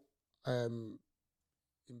put in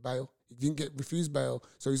bail. He didn't get refused bail,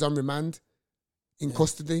 so he's on remand in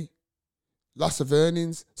custody. Loss of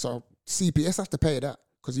earnings. So CPS have to pay that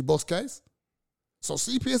because he boss case. So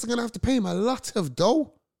CPS are going to have to pay him a lot of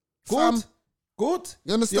dough. Good.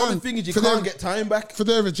 You understand? The only thing is you can't get time back. For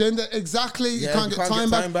their agenda, exactly. You can't get time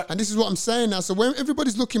back. And this is what I'm saying now. So when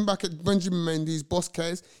everybody's looking back at Benjamin Mendy's boss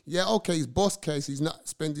case, yeah, okay, his boss case, he's not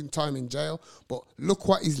spending time in jail, but look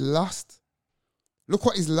what he's lost. Look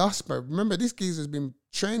what he's lost, bro. Remember, this geezer's been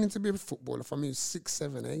training to be a footballer from he was 6,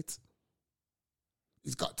 7, 8.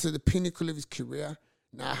 He's got to the pinnacle of his career.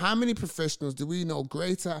 Now, how many professionals do we know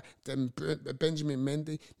greater than Benjamin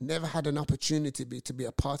Mendy never had an opportunity to be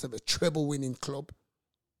a part of a treble-winning club?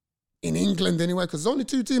 In England, anyway, because only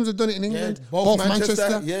 2 teams have done it in England. Both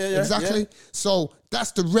Manchester. Yeah. Exactly. Yeah. So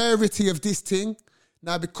that's the rarity of this thing.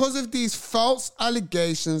 Now, because of these false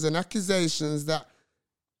allegations and accusations that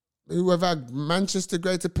whoever Manchester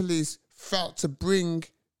Greater Police felt to bring,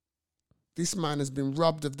 this man has been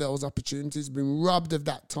robbed of those opportunities, been robbed of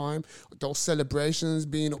that time, those celebrations,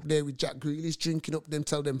 being up there with Jack Grealish, drinking up them,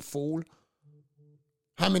 tell them fool.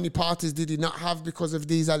 How many parties did he not have because of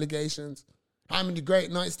these allegations? How many great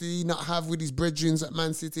nights did he not have with his brethren at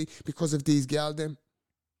Man City because of these girls them?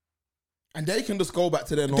 And they can just go back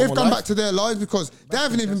to their normal life. They've gone back to their lives because they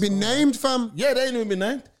haven't even been named, fam. Yeah, they ain't even been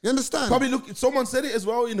named. You understand? Probably look. Someone said it as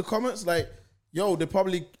well in the comments, like, yo, they're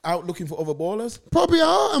probably out looking for other ballers. Probably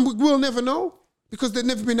are, and we'll never know because they've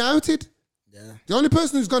never been outed. Yeah. The only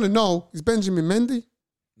person who's going to know is Benjamin Mendy.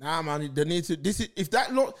 Nah, man, they need to. If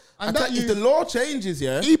that law, if the law changes,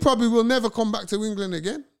 yeah, he probably will never come back to England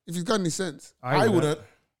again if he's got any sense. I wouldn't.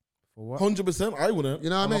 For what? 100%, I wouldn't. You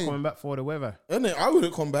know what I mean? I'm not coming back for the weather. Innit? I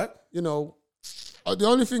wouldn't come back. You know, the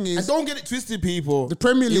only thing is, and don't get it twisted, people. The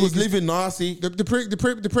Premier League he was living nasty.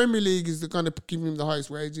 The Premier League is going to give him the highest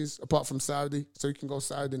wages, apart from Saudi, so he can go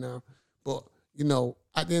Saudi now. But you know,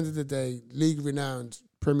 at the end of the day, league renowned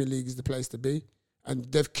Premier League is the place to be, and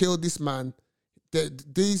they've killed this man.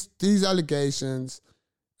 These allegations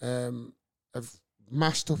have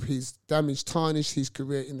mashed up his damage, tarnished his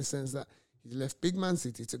career in the sense that he left big Man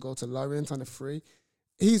City to go to Lorient on a free.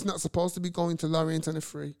 He's not supposed to be going to Lorient on a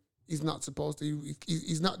free. He's not supposed to.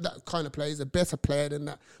 He's not that kind of player. He's a better player than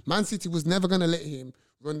that. Man City was never going to let him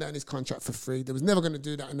run down his contract for free. They was never going to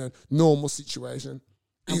do that in a normal situation.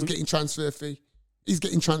 He's getting transfer fee.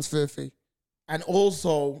 And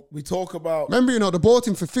also, we talk about... Remember, you know, they bought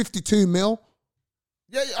him for 52 mil.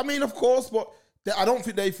 Yeah, I mean, of course, but I don't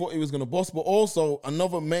think they thought he was going to bust. But also,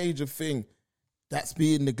 another major thing that's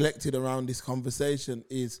being neglected around this conversation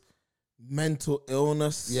is mental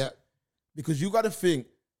illness. Yeah. Because you got to think,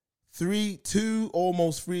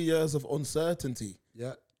 almost 3 years of uncertainty.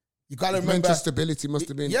 Yeah. You got to remember... Mental stability must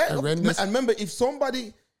have been horrendous. And remember,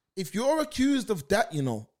 if you're accused of that, you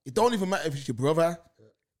know, it don't even matter if it's your brother.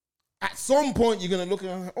 At some point, you're going to look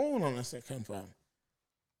and go, hold on a second, fam.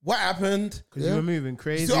 What happened? Because you were moving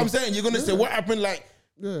crazy. You see what I'm saying? You're going to say, what happened? Like,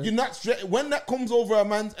 you're not straight. When that comes over a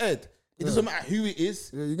man's head, It doesn't matter who it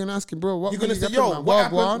is. Yeah, you're gonna ask him, bro. What You're gonna say, happened, yo, man? what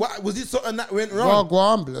happened? What, was it something that went wrong?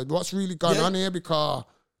 Wagwan, blood. What's really going on here? Because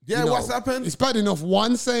what's happened? It's bad enough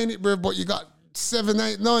one saying it, bro, but you got 7,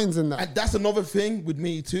 8, 9s in that. And that's another thing with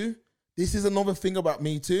Me Too. This is another thing about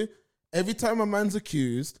Me Too. Every time a man's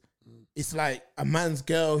accused, it's like a man's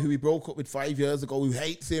girl who he broke up with 5 years ago, who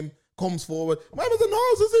hates him, comes forward. Man was a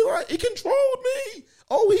narcissist, right? He controlled me.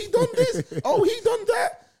 Oh, he done this. Oh, he done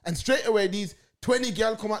that. And straight away, these 20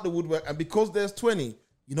 girls come out the woodwork, and because there's 20,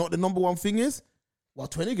 you know what the number one thing is? Well,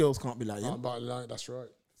 20 girls can't be lying. Can't be lying, that's right.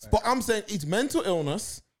 But I'm saying it's mental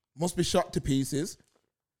illness, must be shot to pieces.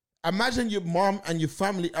 Imagine your mom and your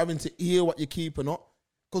family having to hear what you're keeping up,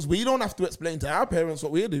 because we don't have to explain to our parents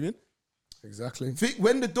what we're doing. Exactly.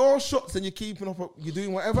 When the door shuts and you're keeping up, you're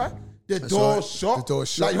doing whatever, the door's shut. The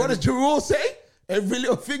door's shut. Like, what does Jerome say? Every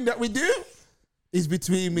little thing that we do is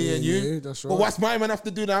between me and you. Yeah, that's right. But what's my man have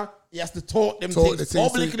to do now? He has to talk them Talk things the things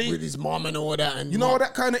publicly. with his mom and all that. And you know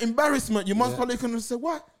that kind of embarrassment. Your mom's probably going to say,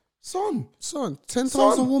 what? Son,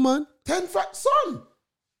 10,000 woman. 10 fat son.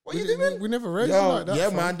 What are you doing? We never raised it like that. Yeah,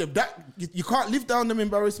 fam. man. You can't live down them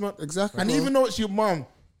embarrassment. Exactly. And bro. even though it's your mom,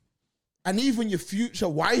 and even your future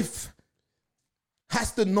wife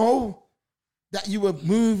has to know that you were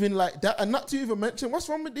moving like that. And not to even mention, what's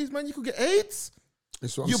wrong with these men? You could get AIDS.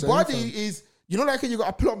 That's what I'm Your saying, body fam. is, you know, like you got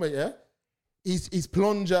a plumber, yeah? His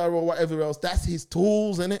plunger or whatever else, that's his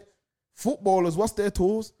tools, innit? Footballers, what's their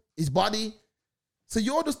tools? His body. So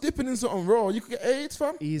you're just dipping in something raw. You could get AIDS,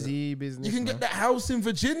 fam. Easy business. You can get that house in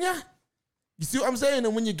Virginia. You see what I'm saying?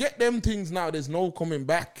 And when you get them things now, there's no coming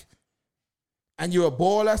back. And you're a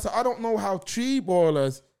baller. So I don't know how 3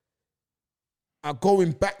 ballers are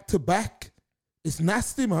going back to back. It's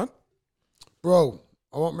nasty, man. Bro,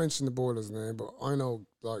 I won't mention the ballers' name, but I know,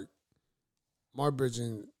 like, my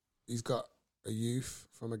bridging, he's got a youth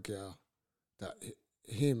from a girl that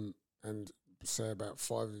him and, say, about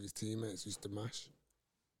 5 of his teammates used to mash.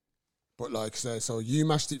 But, like, say, so you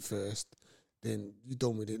mashed it first, then you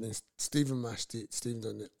done with it, then Stephen mashed it, Stephen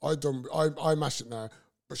done it. I mash it now,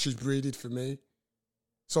 but she's breeded for me.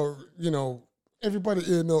 So, you know, everybody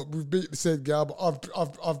here know we've beat the said girl,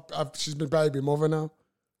 but she's been baby mother now.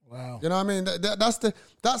 Wow. You know what I mean?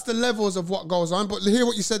 That's the levels of what goes on. But hear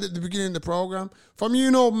what you said at the beginning of the program. From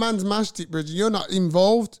man's mashed it, Bridget. You're not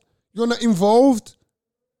involved. You're not involved.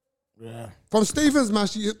 Yeah. From Stephen's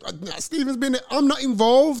mash, Stephen's been there. I'm not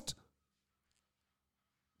involved.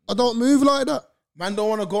 I don't move like that. Man don't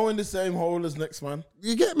want to go in the same hole as next man.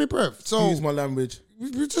 You get me, bruv? So Use my language.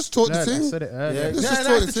 we just talk the I thing. said it earlier. Yeah, Let's just talk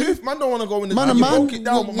that's the the thing. truth. Man don't want to go in the Man same and hole. man. Broke it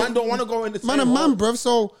down, but man don't want to go in the same Man and hole. man, bruv.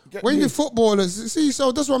 So Get when me. you're footballers, see,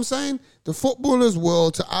 so that's what I'm saying. The footballers'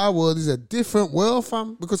 world to our world is a different world,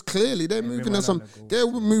 fam. Because clearly they're moving on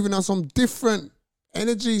some different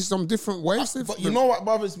energies, some different waves. But you know what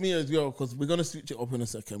bothers me as well, because we're gonna switch it up in a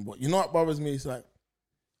second. But you know what bothers me is like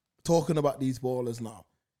talking about these ballers now.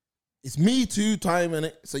 It's Me Too time,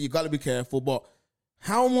 innit? So you got to be careful. But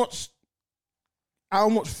how much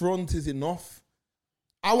front is enough?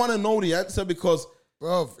 I want to know the answer because,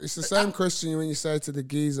 bro, it's the same question when you say to the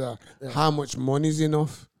geezer, how much money is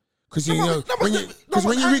enough? Because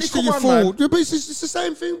when you reach to your full, but it's the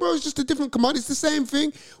same thing, bro. It's just a different commodity. It's the same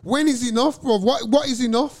thing. When is enough, bro? What is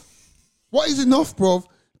enough? What is enough, bro?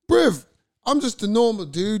 Bruv, I'm just a normal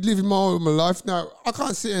dude living my life now. I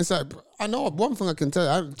can't sit here and say, I know one thing I can tell you.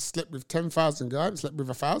 I haven't slept with 10,000 girls. I haven't slept with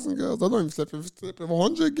 1,000 girls. I don't even slept with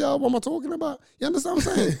 100 girls. What am I talking about? You understand what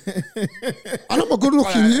I'm saying? And I'm a good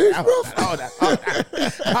looking youth, bro.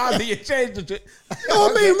 How do you change it? No,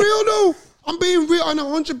 I'm being real though. I'm being real on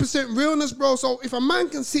 100% realness, bro. So if a man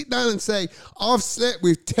can sit down and say, I've slept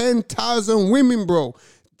with 10,000 women, bro,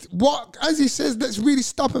 what, as he says, let's really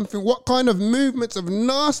stop and think, what kind of movements, of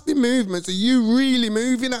nasty movements are you really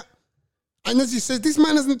moving at? And as he says, this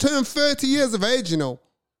man hasn't turned 30 years of age, you know.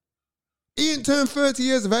 He ain't turned 30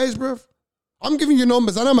 years of age, bruv. I'm giving you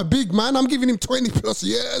numbers, and I'm a big man. I'm giving him 20 plus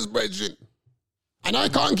years, brethren. And I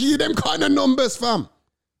can't give you them kind of numbers, fam.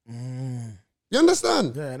 You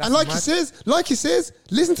understand? Yeah, and like he says,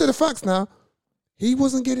 listen to the facts now. He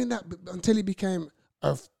wasn't getting that until he became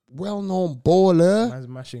a well-known baller. Man's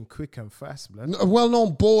mashing quick and fast, blood. A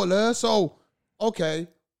well-known baller. So, okay.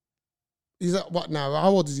 He's at what now? How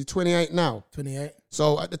old is he? 28 now? 28.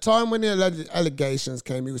 So at the time when the allegations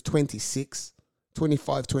came, he was 26,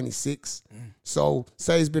 25, 26. So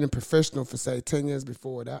say he's been a professional for, say, 10 years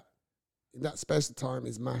before that. In that space of time,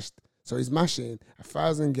 he's mashed. So he's mashing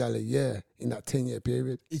 1,000 gal a year in that 10-year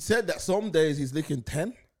period. He said that some days he's licking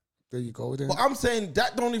 10. There you go then. But I'm saying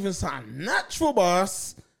that don't even sound natural,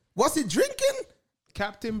 boss. What's he drinking?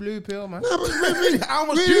 Captain Blue Pill, man. No, but really, How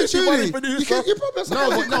much really, juice you want truly, to produce? you can, you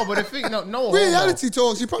probably No, but the thing, no. reality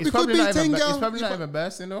talks. You probably He's could probably be not 10 even. He's girls. probably not even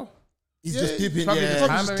bursting though. He's just dipping. probably Yeah. just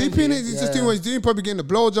Probably just hammering dipping you. it. He's just doing what he's doing. Probably getting a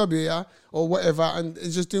blowjob here or whatever, and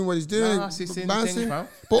he's just doing what he's doing. Narcissistic bouncing. thing, fam.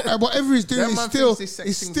 But whatever he's doing, Them he's man still thinks this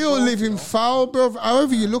he's sex thing's still wrong, living you know? foul, bro.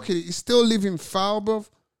 However you look at it, he's still living foul, bro.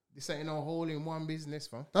 This ain't no hole in one business,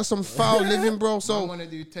 fam. That's some foul living, bro. Man So wanna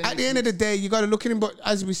do 10 at the end of the day, you got to look at him. But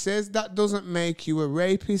as we says, that doesn't make you a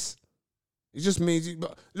rapist. It just means you.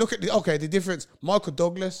 But look at the difference. Michael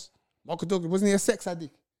Douglas wasn't he a sex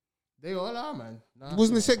addict? They all are, man. Nah,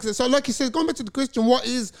 Wasn't a sex? So like you said, going back to the question, what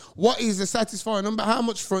is a satisfying number? How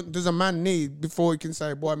much front does a man need before he can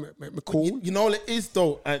say, "Boy, make me cool"? You know what it is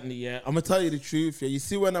though, Anthony. Yeah, I'm gonna tell you the truth. Yeah, you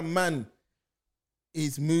see when a man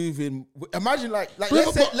is moving. Imagine like But-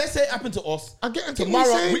 let's say it happened to us. I get what Tomorrow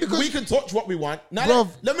you're saying, we because- can touch what we want. Now Bruv,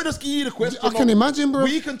 let me just give you the question. I can imagine, bro.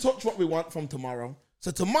 We can touch what we want from tomorrow. So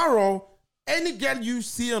tomorrow, any girl you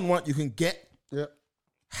see and want, you can get. Yeah.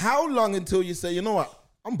 How long until you say, you know what?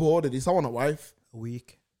 I'm bored of this. I want a wife. a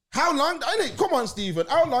week. How long? Come on, Stephen.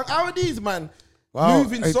 How long? How are these man Wow,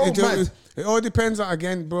 moving so mad? It all depends on,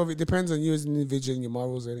 again, bro. It depends on you as an individual and your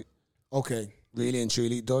morals, innit? Okay. Really and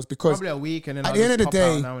truly, it does, because Probably a week, and then at I'll the end of just the pop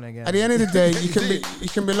out day, now and again. at the end of the day, you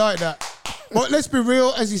can be like that. But let's be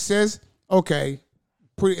real, as he says. Okay,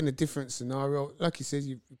 put it in a different scenario. Like he says,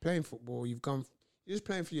 you're playing football. You're just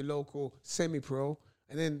playing for your local semi-pro,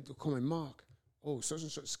 and then they'll come and mark. Oh, such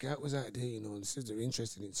and such scout was out there, and says they're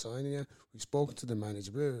interested in signing you. We've spoken to the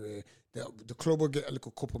manager. Blah, blah, blah. The club will get a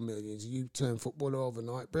little couple millions. You turn footballer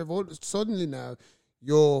overnight, bro. Suddenly now,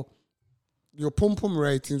 your pum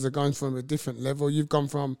ratings are going from a different level. You've gone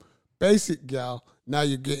from basic gal, now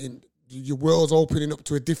you're getting, your world's opening up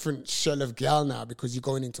to a different shell of gal now, because you're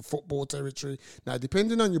going into football territory. Now,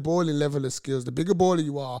 depending on your balling level of skills, the bigger baller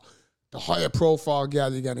you are, the higher profile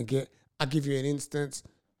gal you're going to get. I'll give you an instance.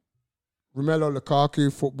 Romelu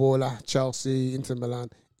Lukaku, footballer, Chelsea, Inter Milan,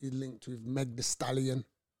 is linked with Meg the Stallion,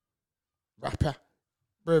 rapper.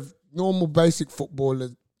 Bruv, normal basic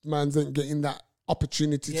footballers, man's ain't getting that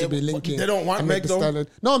opportunity to be linking. They don't want and Meg the though. Stallion.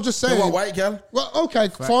 No, I'm just They saying. want white girl. Well, okay,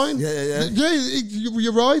 fine. Yeah.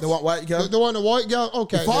 You're right. They want white girl. They want a white girl.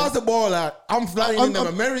 Okay. If I was the baller, I'm flying in them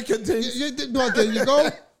American things. No, there you go.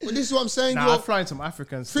 But this is what I'm saying. Nah, Your I'm flying some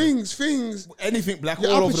Africans. things. Anything black Your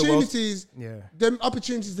all over the world. opportunities. Yeah. Them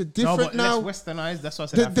opportunities are No, different but now. let's westernized. That's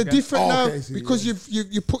what I said. They're different Oh, now, okay, so because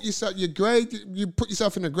you put yourself you put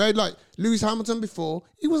yourself in a grade like Lewis Hamilton before.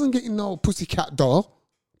 He wasn't getting no pussycat doll.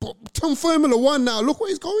 But Tom Formula One now, look where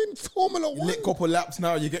he's going. Formula One. Lit couple laps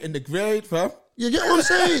now, you get in the grade, fam. You get what I'm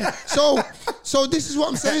saying? So this is what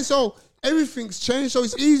I'm saying. So everything's changed. So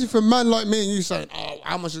it's easy for a man like me and you saying, "Oh,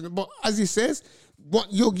 how much?" But as he says, what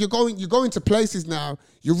you're going to places now.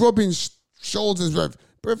 You're rubbing shoulders with.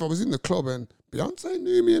 Bro, if I was in the club and Beyonce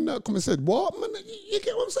knew me and that come and said, "What, man?" You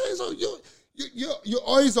get what I'm saying? So your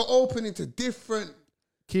eyes are opening to different.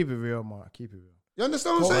 Keep it real, Mark. Keep it real. You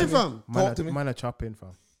understand what I'm saying, fam? Talk to me. Man, are chopping, fam.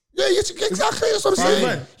 Yeah, exactly. That's what I'm saying.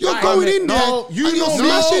 man. You're Right, going man. in there. No, you and you're know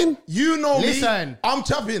smashing. me. You know Listen. me. I'm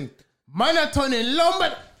chopping. Man, are turning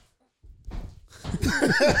Lombard.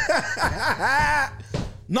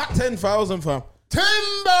 Not 10,000, fam. Timber.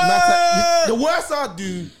 The worst I'd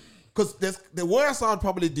do, because the worst I'd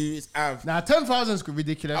probably do is have Nah, 10,000 is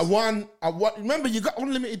ridiculous. a one. Remember, you got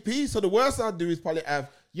unlimited P, so the worst I'd do is probably have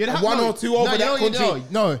You'd a have one no, or two over no, that country.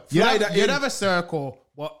 No, you'd Fly that you'd in. have a circle.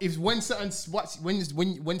 Well, if when certain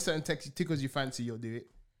certain tickles you fancy, you'll do it.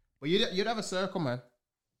 But you'd have a circle, man.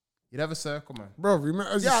 You'd have a circle, man. Bro,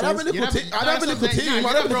 remember as Yeah, I'd have a says, little team. I'd have a little team.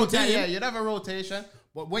 I'd have a little team. Yeah, you'd have a rotation.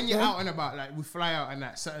 But when you're out and about, like we fly out and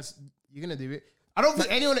that, certain, you're gonna do it. I don't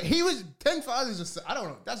think anyone. He was 10,000. Just I don't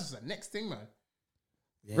know. That's just the next thing, man.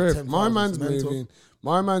 Yeah, Bruv, 10,000 my is man's mental. moving.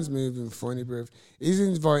 My man's moving funny, bruv. He's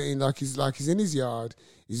inviting like he's in his yard.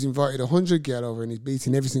 He's invited 100 girl over and he's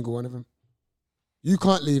beating every single one of them. You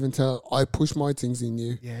can't leave until I push my things in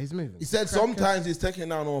you. Yeah, he's moving. He said sometimes he's taking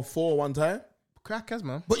down on 4 one time. Crackers,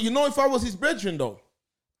 man. But you know, if I was his brethren though,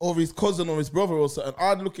 or his cousin or his brother or something,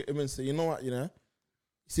 I'd look at him and say, you know what,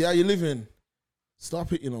 see how you living?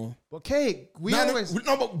 Stop it, But okay, we No, always. but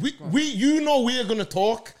we're gonna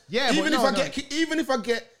talk. Yeah, even but if no, I no.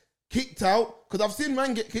 get kicked out, because I've seen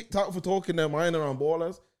man get kicked out for talking their mind around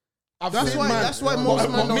ballers. That's why most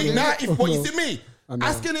men don't me, do nah, it. but you see me I know.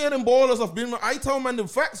 asking here them ballers. I tell man the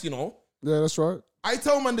facts, Yeah, that's right. I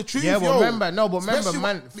tell man the truth. Yeah, but yo. remember, Especially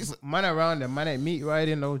man around them, man ain't meat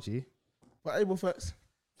riding, OG. But able facts.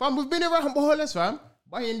 Fam, we've been around ballers, fam.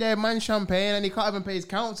 Buying their man champagne and he can't even pay his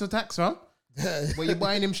council tax, fam. But you're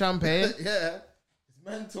buying him champagne. Yeah, it's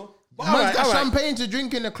mental. Man's got champagne to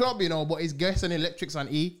drink in the club, you know, but his gas and electrics on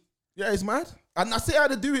E. Yeah, it's mad. And I see how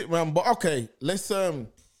to do it, man. But okay, let's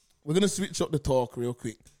we're gonna switch up the talk real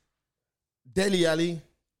quick. Dele Alli.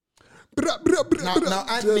 Now,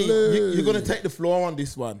 Anthony, you're gonna take the floor on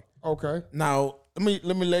this one. Okay. Now, let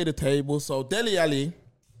me lay the table. So Dele Alli,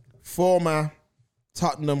 former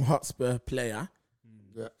Tottenham Hotspur player,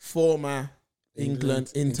 former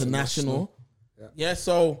England international. Yeah,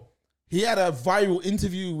 so he had a viral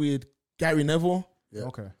interview with Gary Neville. Yeah.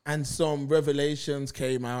 Okay. And some revelations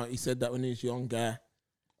came out. He said that when he was younger,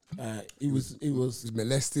 he was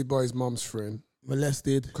molested by his mum's friend.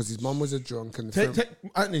 Molested because his mum was a drunk and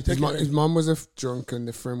his mum was a drunk and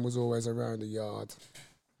the friend was always around the yard.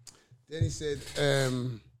 Then he said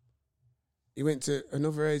he went to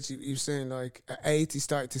another age. He was saying like at 8 he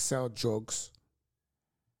started to sell drugs.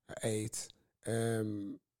 At 8,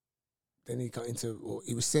 then he got into. Or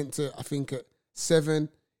he was sent to. I think at 7.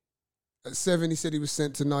 At 7, he said he was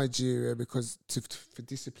sent to Nigeria for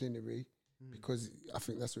disciplinary, because I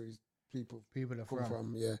think that's where his people are come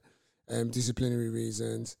from. Yeah, disciplinary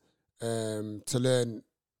reasons, to learn,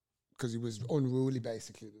 because he was unruly.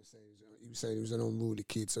 Basically, he was saying he was an unruly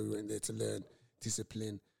kid, so he went there to learn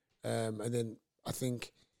discipline. And then I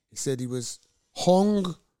think he said he was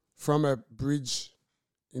hung from a bridge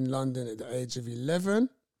in London at the age of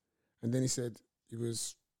 11, and then he said he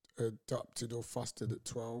was adopted or fostered at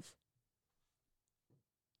 12.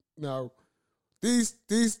 Now, this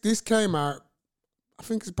came out, I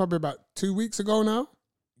think it's probably about 2 weeks ago now.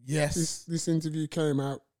 Yes. This interview came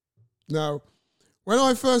out. Now, when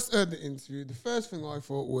I first heard the interview, the first thing I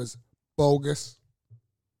thought was bogus.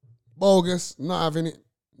 Bogus, not having it,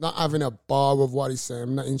 not having a bar of what he's saying,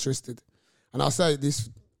 I'm not interested. And I'll say this,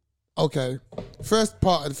 okay, first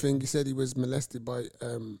part of the thing, he said he was molested by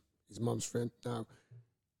his mum's friend. Now,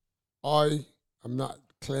 I am not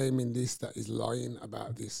claiming that he's lying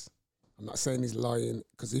about this. I'm not saying he's lying,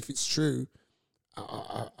 because if it's true,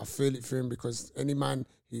 I feel it for him, because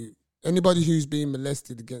anybody who's being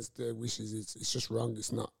molested against their wishes, it's just wrong.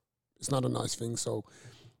 It's not a nice thing. So,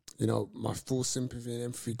 you know, my full sympathy and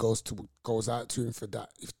empathy goes out to him for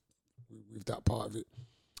that, with that part of it.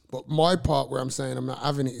 But my part where I'm saying I'm not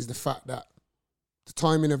having it is the fact that the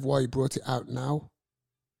timing of why he brought it out now,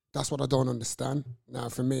 that's what I don't understand now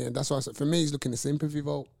for me. And that's why I said, for me, he's looking at sympathy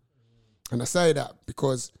vote. And I say that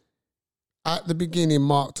because at the beginning,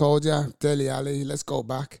 Mark told you, Dele Alli, let's go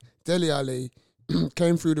back. Dele Alli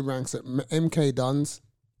came through the ranks at MK Dons.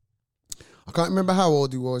 I can't remember how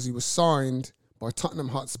old he was. He was signed by Tottenham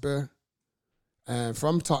Hotspur.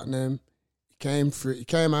 From Tottenham, he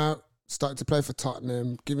came out, started to play for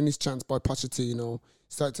Tottenham, given his chance by Pochettino,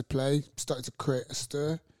 started to play, started to create a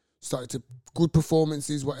stir, good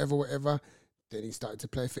performances, whatever. Then he started to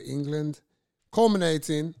play for England.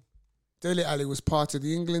 Culminating, Dele Alli was part of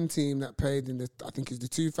the England team that played in I think it's the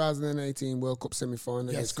 2018 World Cup semi-final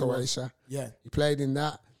against Croatia. Yeah. He played in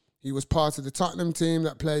that. He was part of the Tottenham team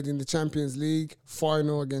that played in the Champions League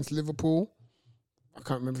final against Liverpool. I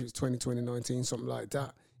can't remember if it was 2019, something like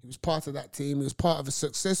that. He was part of that team. He was part of a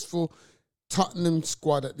successful Tottenham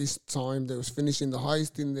squad at this time that was finishing the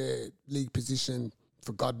highest in their league position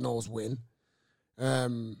for God knows when.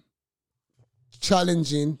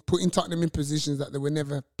 Challenging, putting Tottenham in positions that they were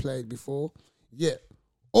never played before. Yet,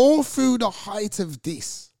 all through the height of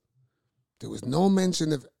this, there was no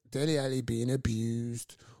mention of Dele Alli being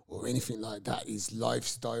abused or anything like that. His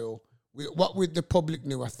lifestyle. What the public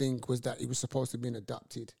knew, I think, was that he was supposed to be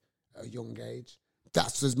adopted at a young age.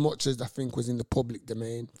 That's as much as I think was in the public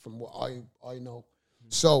domain from what I know.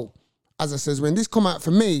 So, as I says, when this come out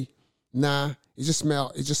for me, it just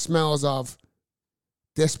smells of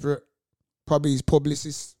desperate. Probably his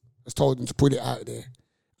publicist has told him to put it out there.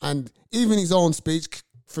 And even his own speech,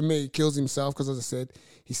 for me, kills himself, because as I said,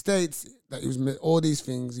 he states that he was all these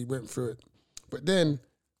things, he went through it. But then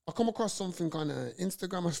I come across something on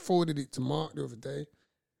Instagram. I forwarded it to Mark the other day,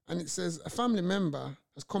 and it says a family member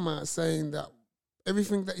has come out saying that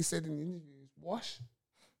everything that he said in the interview is wash,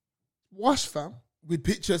 fam. With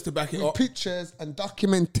pictures to back it up. With pictures and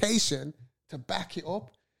documentation to back it up.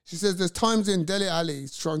 She says there's times in Dele Alli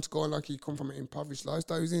he's trying to go like he come from an impoverished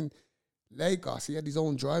lifestyle. He was in Lagos. He had his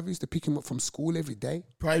own driver. He used to pick him up from school every day.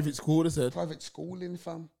 Private school, they said. Private schooling,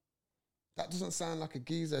 fam. That doesn't sound like a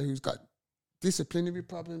geezer who's got disciplinary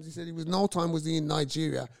problems. He said no time was he in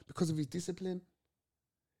Nigeria because of his discipline.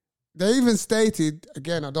 They even stated,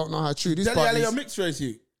 again, I don't know how true this Dele Alli a mixed race,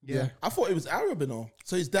 you? Yeah. I thought he was Arab and all.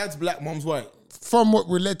 So his dad's black, mom's white. From what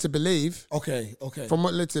we're led to believe. Okay. From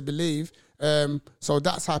what led to believe. So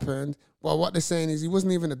that's happened. Well, what they're saying is he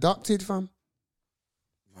wasn't even adopted, fam.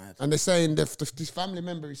 And they're saying this family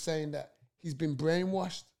member is saying that he's been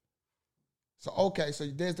brainwashed. So, okay, so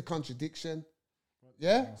there's the contradiction.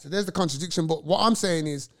 Yeah? So there's the contradiction. But what I'm saying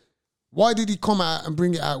is, why did he come out and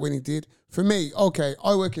bring it out when he did? For me, okay,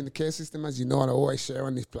 I work in the care system, as you know, and I always share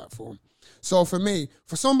on this platform. So for me,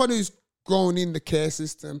 for somebody who's grown in the care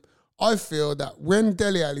system, I feel that when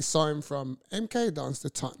Dele Alli signed from MK Dons to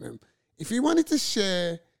Tottenham, if he wanted to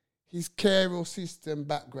share his care system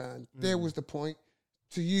background, there was the point,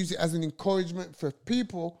 to use it as an encouragement for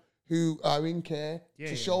people who are in care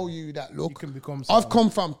to show you that, look, can become I've come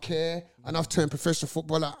from care and I've turned professional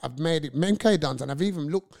footballer. I've made it MK Dons, and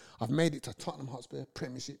I've made it to Tottenham Hotspur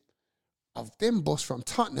Premiership. I've then bust from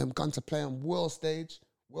Tottenham, gone to play on world stage,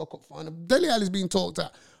 World Cup final. Dele Alli's been talked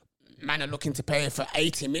at. Man are looking to pay for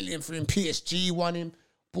 80 million for him. PSG want him.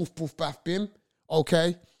 Poof, poof, baff, bim.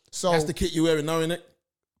 Okay. So That's the kit you're wearing now, innit?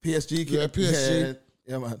 PSG kit. Yeah, PSG.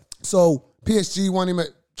 Yeah, man. So PSG want him at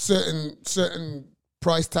certain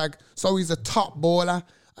price tag. So he's a top baller.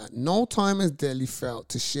 At no time has Dele felt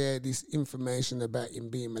to share this information about him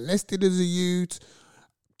being molested as a youth,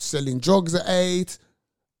 selling drugs at 8,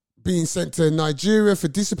 being sent to Nigeria for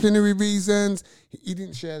disciplinary reasons. He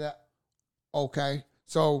didn't share that. Okay.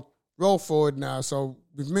 So roll forward now. So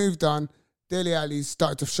we've moved on. Dele Alli's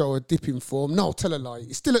started to show a dip in form. No, tell a lie.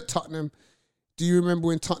 He's still at Tottenham. Do you remember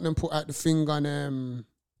when Tottenham put out the thing on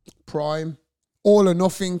Prime? All or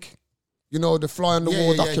Nothing. You know, the Fly on the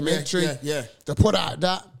Wall documentary. Yeah. They put out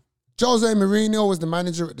that. Jose Mourinho was the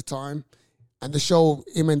manager at the time. And they show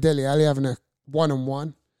him and Dele Alli having a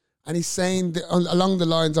one-on-one. And he's saying that along the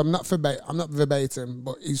lines, I'm not verbatim,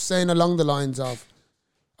 but he's saying along the lines of,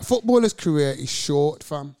 a footballer's career is short,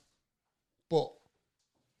 fam. But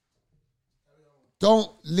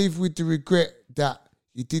don't live with the regret that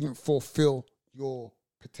you didn't fulfill your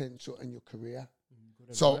potential and your career.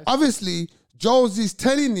 So obviously, Josie's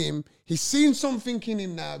telling him he's seen something in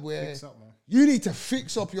him now where you need to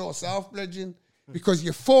fix up yourself, legend, because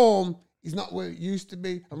your form is not where it used to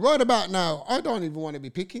be. And right about now, I don't even want to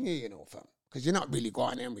be picking you, fam, because you're not really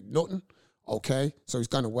going in with nothing. Okay, so he's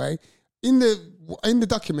gone away. In the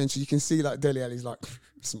documentary, you can see like Dele Alli's like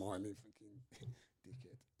smiling,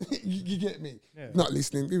 dickhead. you get me? Yeah. Not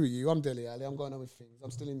listening. Who are you? I'm Dele Alli. I'm going on with things.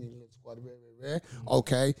 I'm still in the England squad. Rare.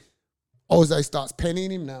 Okay. Jose starts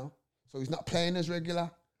penning him now, so he's not playing as regular.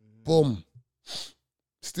 Boom.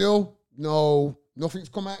 Still, no, nothing's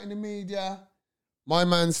come out in the media. My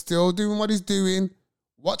man's still doing what he's doing.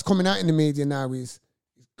 What's coming out in the media now is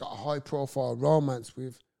he's got a high-profile romance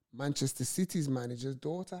with Manchester City's manager's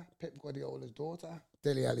daughter, Pep Guardiola's daughter.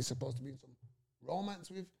 Dele Alli's supposed to be in some romance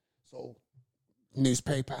with. So,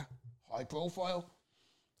 newspaper, high profile.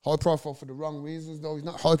 High profile for the wrong reasons, though. He's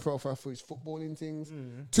not high profile for his footballing things.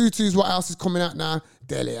 Tutu's what else is coming out now?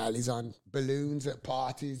 Dele Alli's on balloons at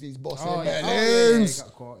parties. He's bossing balloons. He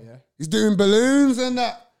got caught, He's doing balloons and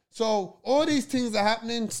that. So, all these things are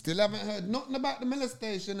happening. Still haven't heard nothing about the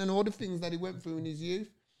molestation and all the things that he went through in his youth.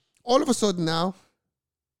 All of a sudden now,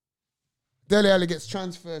 Dele Alli gets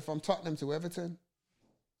transferred from Tottenham to Everton.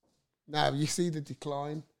 Now, you see the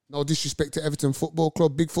decline. No disrespect to Everton Football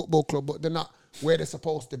Club, big football club, but they're not where they're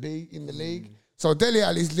supposed to be in the league. So Dele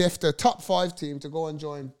Alli's left a top 5 team to go and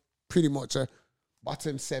join pretty much a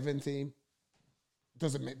bottom 7 team.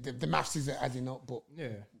 Doesn't make the maths isn't adding up, but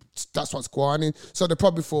that's what's going on. So they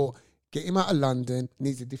probably thought, get him out of London,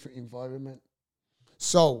 needs a different environment.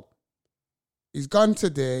 So he's gone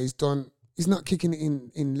today, he's done. He's not kicking it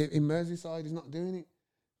in Merseyside. He's not doing it.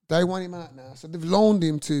 They want him out now. So they've loaned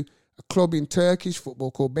him to a club in Turkish football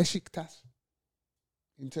called Beşiktaş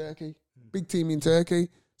in Turkey. Big team in Turkey.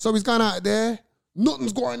 So he's gone out there.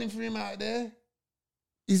 Nothing's going in for him out there.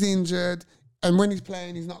 He's injured. And when he's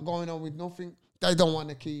playing, he's not going on with nothing. They don't want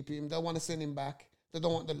to keep him. They want to send him back. They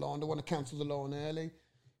don't want the loan. They want to cancel the loan early.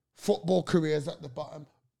 Football career's at the bottom.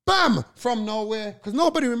 Bam! From nowhere. Because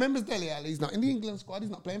nobody remembers Dele Alli. He's not in the England squad. He's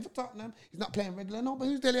not playing for Tottenham. He's not playing regular. No, but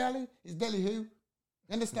who's Dele Alli? It's Dele who? You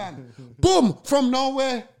understand? Boom! From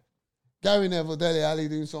nowhere. Gary Neville, Dele Alli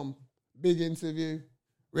doing some big interview.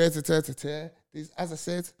 As I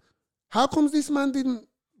said, how comes this man didn't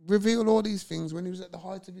reveal all these things when he was at the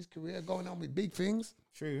height of his career, going on with big things?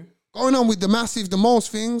 True. Going on with the massive, the most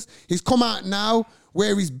things. He's come out now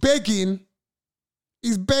where he's begging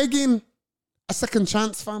a second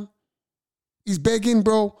chance, fam. He's begging,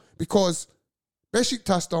 bro, because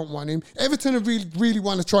Beşiktaş don't want him. Everton have really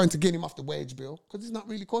want to try to get him off the wage bill because he's not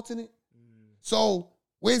really cutting it. So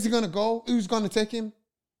where's he going to go? Who's going to take him?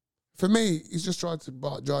 For me, he's just tried to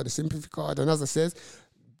draw the sympathy card. And as I said,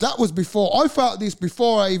 that was before. I felt this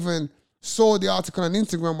before I even saw the article on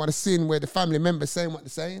Instagram what I seen where the family members saying what they're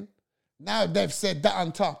saying. Now they've said that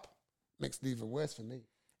on top. Makes it even worse for me.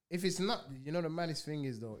 If it's not, you know, the maddest thing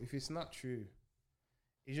is though, if it's not true,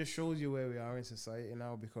 it just shows you where we are in society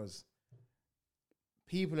now because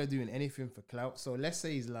people are doing anything for clout. So let's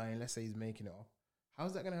say he's lying, let's say he's making it up.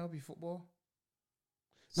 How's that going to help you football?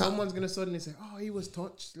 Someone's going to suddenly say, oh, he was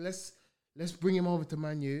touched. Let's bring him over to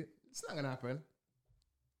Man U. It's not going to happen.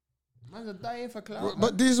 Man's are dying for clout.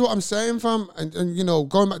 But this is what I'm saying, fam. And you know,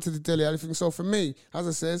 going back to the Dele Alli thing. So for me, as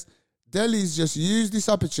I says, Dele's just used this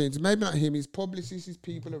opportunity. Maybe not him. His publicists, his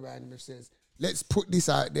people around him have says, let's put this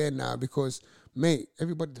out there now because, mate,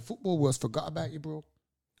 everybody, the football world's forgot about you, bro.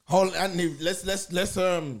 Hold, Anthony. Let's. There's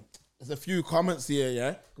a few comments here.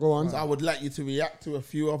 Yeah, go on. So I would like you to react to a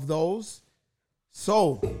few of those.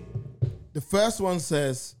 So, the first one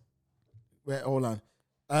says, wait, hold on.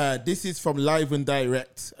 This is from Live and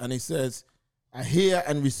Direct, and it says, I hear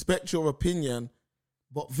and respect your opinion,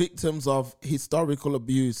 but victims of historical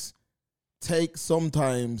abuse take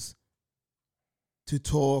sometimes to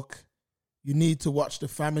talk. You need to watch the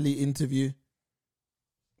family interview.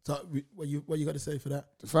 So, what you got to say for that?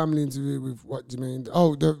 The family interview with what do you mean? Oh,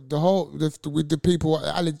 with the people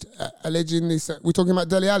alleging this. We're talking about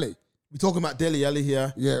Dele Alli. We're talking about Dele Alli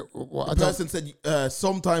here. Yeah. The person said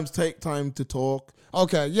sometimes take time to talk.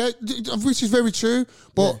 Okay, yeah, which is very true,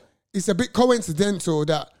 but it's a bit coincidental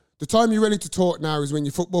that the time you're ready to talk now is when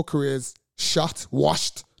your football career's shot,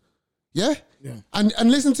 washed. Yeah? Yeah.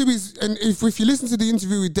 And listen to and if you listen to the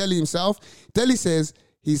interview with Dele himself, Dele says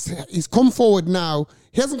he's come forward now.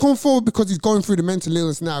 He hasn't come forward because he's going through the mental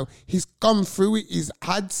illness now. He's gone through it. He's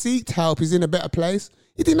had seek help. He's in a better place.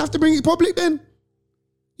 He didn't have to bring it public then.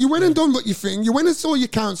 You went and done what you think. You went and saw your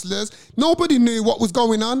counsellors. Nobody knew what was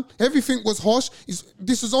going on. Everything was hush.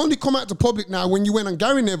 This has only come out to public now when you went on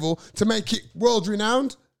Gary Neville to make it world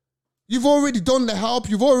renowned. You've already done the help.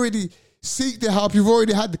 You've already seeked the help. You've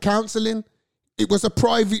already had the counselling. It was a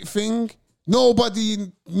private thing.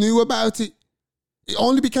 Nobody knew about it. It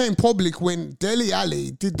only became public when Dele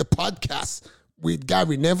Alli did the podcast with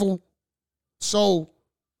Gary Neville. So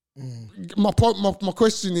my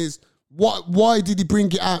question is, why did he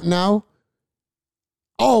bring it out now?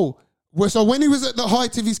 Oh, well, so when he was at the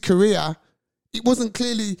height of his career, it wasn't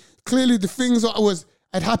clearly the things that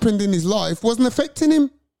had happened in his life wasn't affecting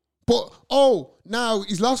him. But now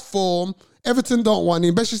he's lost form. Everton don't want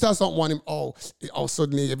him. Besiktas don't want him.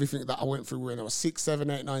 Suddenly everything that I went through when I was 6, 7,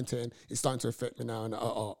 8, 9, 10 is starting to affect me now.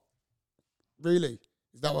 And really?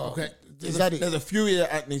 Is that what? Okay. It? There's a few here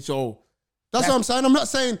at the show. That's what I'm saying. I'm not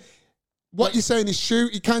saying what you're saying is true.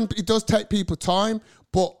 It does take people time.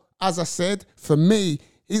 But as I said, for me,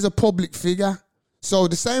 he's a public figure. So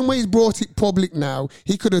the same way he's brought it public now,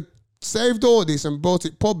 he could have saved all this and brought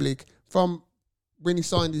it public from when he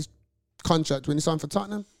signed his contract, when he signed for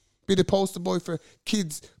Tottenham. Be the poster boy for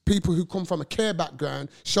kids, people who come from a care background,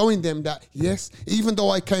 showing them that, yes, even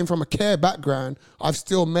though I came from a care background, I've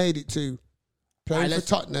still made it to playing for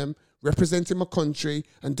Tottenham, representing my country,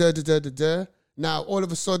 and da-da-da-da-da. Now, all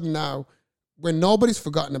of a sudden now, when nobody's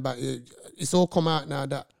forgotten about it, it's all come out now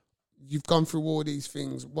that you've gone through all these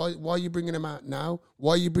things. Why are you bringing them out now?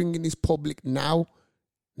 Why are you bringing this public now?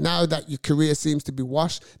 Now that your career seems to be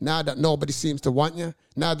washed, now that nobody seems to want you,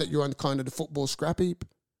 now that you're on kind of the football scrap heap.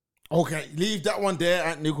 Okay, leave that one there,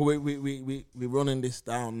 Anthony. We're running this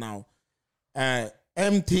down now.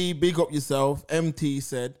 MT, big up yourself. MT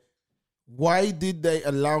said, why did they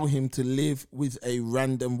allow him to live with a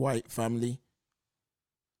random white family?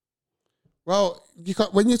 Well,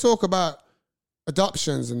 when you talk about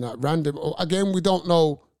adoptions and that random, again, we don't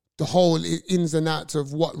know the whole ins and outs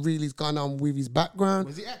of what really's gone on with his background.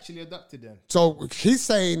 Was he actually adopted then? So he's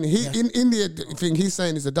saying, in the thing, he's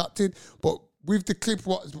saying he's adopted, but with the clip,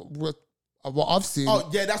 what I've seen. Oh,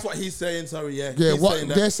 yeah, that's what he's saying. Sorry, yeah. Yeah, what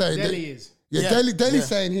they're saying. Dele is. Yeah, Dele's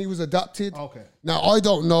saying he was adopted. Okay. Now, I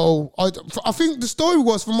don't know. I think the story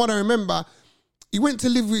was, from what I remember, he went to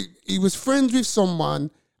live with, he was friends with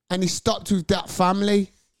someone and he stopped with that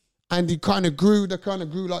family and they kind of grew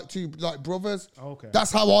like two like brothers. Okay.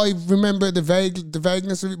 That's how I remember the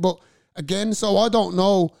vagueness of it. But again, so I don't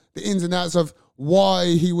know the ins and outs of why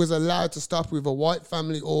he was allowed to stop with a white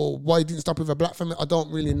family or why he didn't stop with a black family. I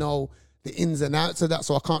don't really know the ins and outs of that,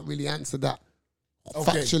 so I can't really answer that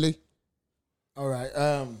factually. All right.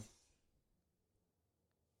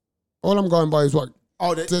 All I'm going by is what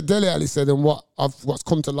Dele Alli said and what's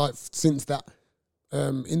come to light since that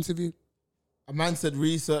interview. A man said,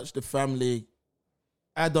 research the family.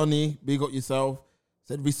 Adoni, big up yourself,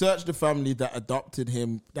 said, research the family that adopted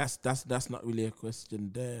him. That's not really a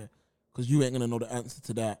question there, because you ain't going to know the answer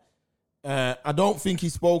to that. I don't think he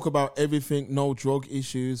spoke about everything, no drug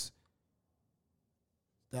issues.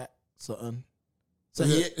 something. So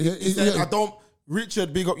he said, I don't,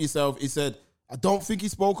 Richard, big up yourself. He said, I don't think he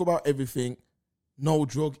spoke about everything. No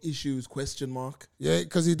drug issues, question mark. Yeah,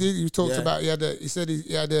 because he did. He talked about, he said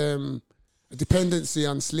he had a dependency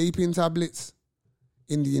on sleeping tablets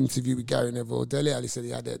in the interview with Gary Neville. Dele Alli said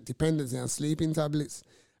he had a dependency on sleeping tablets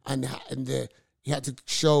and he had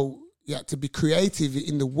to be creative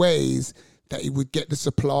in the ways that he would get the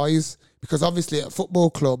supplies, because obviously at a football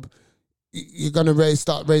club, you're going to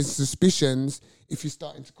start raising suspicions if you're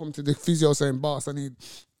starting to come to the physio saying, boss, and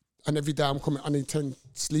every day I need 10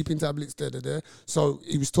 sleeping tablets, So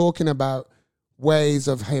he was talking about ways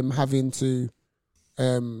of him having to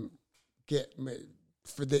get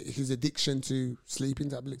for his addiction to sleeping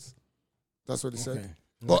tablets. That's what he said.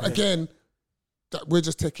 But again, we're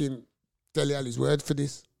just taking Dele Alli's word for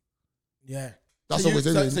this. Yeah. That's what we're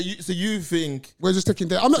doing. So you think we're just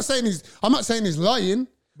taking I'm not saying he's lying.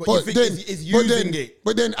 But you think he's using it.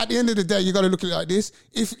 But then at the end of the day, you got to look at it like this.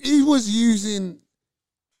 If he was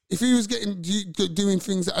doing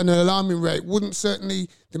things at an alarming rate, wouldn't certainly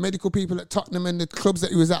the medical people at Tottenham and the clubs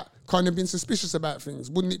that he was at kind of been suspicious about things?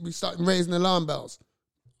 Wouldn't it be starting raising alarm bells?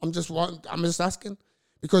 I'm just asking,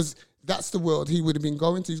 because that's the world he would have been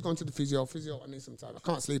going to. He's gone to the physio. I need some time. I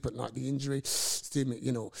can't sleep at night. The injury, still,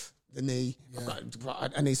 the knee. Yeah.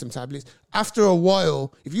 I need some tablets. After a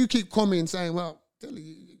while, if you keep coming saying, well,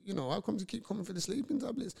 how come you keep coming for the sleeping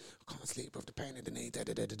tablets? I can't sleep with the pain in the knee.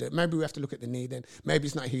 Maybe we have to look at the knee then. Maybe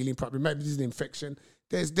it's not healing properly. Maybe there's an infection.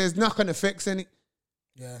 There's knock-on effects in it.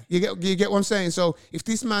 Yeah. You get what I'm saying? So if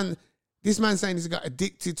this man saying he's got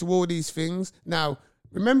addicted to all these things. Now,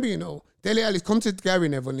 remember, Dele Alli's come to Gary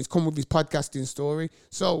Neville and he's come with his podcasting story.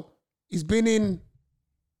 So he's been in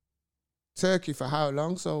Turkey for how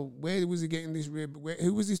long? So where was he getting this rib?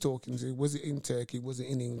 Who was he talking to? Was it in Turkey? Was it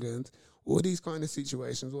in England? All these kind of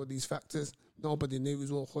situations, all these factors, nobody knew. It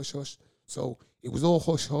was all hush-hush. So it was all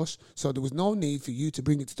hush-hush. So there was no need for you to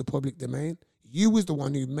bring it to the public domain. You was the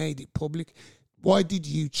one who made it public. Why did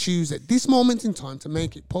you choose at this moment in time to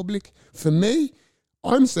make it public? For me,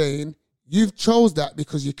 I'm saying you've chose that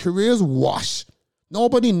because your career's wash.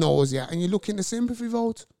 Nobody knows yet, and you're looking to sympathy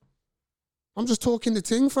vote. I'm just talking the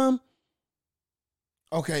thing, fam.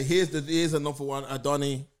 Okay, here's another one.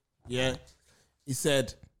 Adoni, yeah. He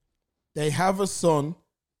said, they have a son,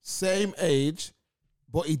 same age,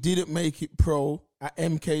 but he didn't make it pro at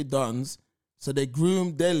MK Dons, so they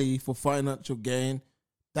groomed Dele for financial gain.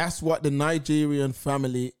 That's what the Nigerian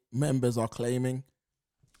family members are claiming.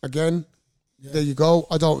 Again, there you go.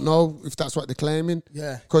 I don't know if that's what they're claiming.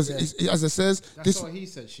 Yeah. Because as it says... That's what he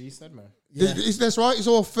said, she said, man. Yeah. That's right. It's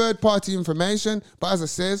all third-party information. But as it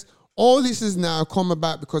says, all this has now come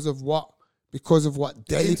about because of what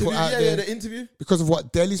Dele put out there. Yeah, the interview. Because of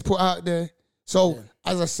what Dele's put out there. So,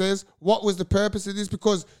 as I says, what was the purpose of this?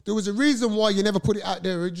 Because there was a reason why you never put it out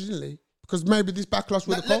there originally. Because maybe this backlash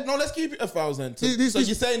would have come. No, let's keep it 1,000. So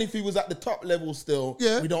you're saying if he was at the top level still,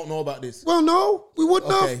 we don't know about this? Well, no, we wouldn't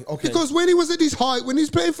have. Okay. Because when he was at his height, when he's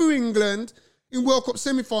playing for England in World Cup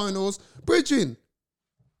semi-finals, Bridging,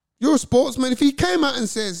 you're a sportsman. If he came out and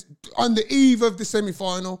says, on the eve of the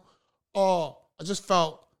semi-final, I just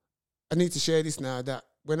felt, I need to share this now, that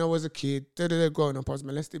when I was a kid, growing up, I was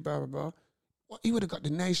molested, blah, blah, blah. Well, he would have got the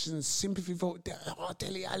nation's sympathy vote.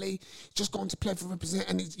 Dele Alli, just going to play for represent,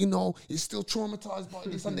 and he's still traumatized by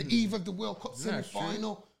this on the eve of the World Cup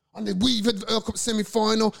semi-final. On the eve of the World Cup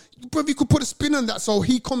semi-final. Bro, you could put a spin on that so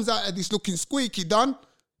he comes out of this looking squeaky done.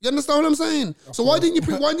 You understand what I'm saying? So why didn't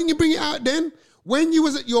you bring it out then? When you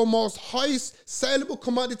was at your most highest saleable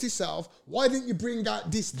commodity self, why didn't you bring out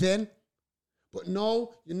this then? But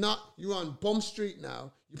no, you're not. You're on Bum Street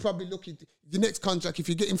now. You're probably looking your next contract. If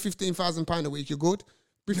you're getting £15,000 a week, you're good.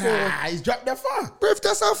 He's dropped that far. Bro, if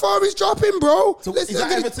that's how far he's dropping, bro. So is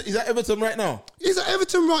that Everton right now? He's at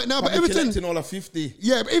Everton right now, Probably but Everton collecting all of 50.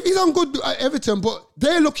 Yeah, but if he's on good at Everton, but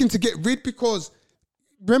they're looking to get rid because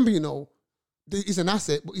remember, he's an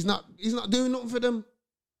asset, but he's not doing nothing for them.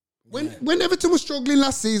 When Everton was struggling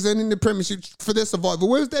last season in the Premiership for their survival,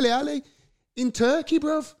 where was Dele Alli? In Turkey,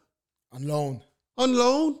 bruv. On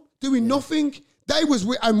loan, doing nothing.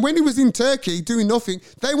 And when he was in Turkey doing nothing,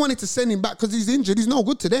 they wanted to send him back because he's injured. He's no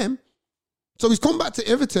good to them. So he's come back to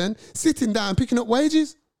Everton, sitting down, picking up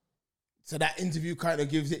wages. So that interview kind of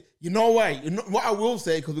gives it. You know why? What I will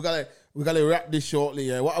say, because we gotta wrap this shortly.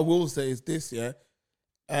 Yeah. What I will say is this. Yeah.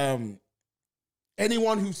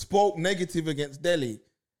 Anyone who spoke negative against Dele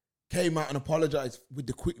came out and apologized with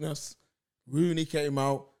the quickness. Rooney came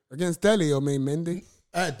out against Dele. Or Mendy.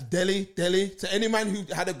 Dele. So any man who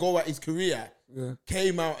had a go at his career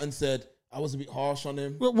came out and said, I was a bit harsh on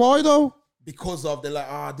him. But why though? because of they're like,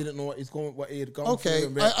 I didn't know what he had gone Okay,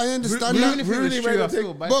 through. I understand Even that. if it was true, I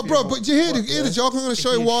feel bad for you, But you hear the joke? I'm going to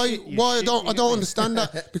show you why I don't shit, understand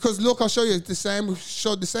that. Because look, I'll show you the same. We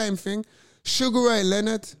showed the same thing. Sugar Ray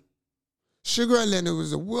Leonard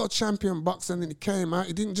was a world champion boxer, and then he came out.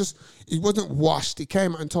 He wasn't washed. He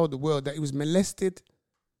came out and told the world that he was molested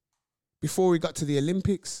before he got to the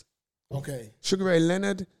Olympics. Okay. Sugar Ray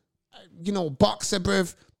Leonard, boxer,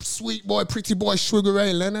 bruv, sweet boy, pretty boy, Sugar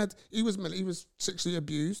Ray Leonard. He was sexually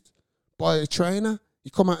abused by a trainer. He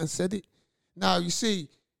come out and said it. Now, you see,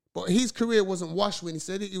 but his career wasn't washed when he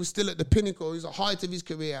said it. He was still at the pinnacle. He was at the height of his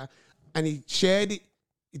career, and he shared it.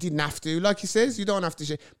 He didn't have to. Like he says, you don't have to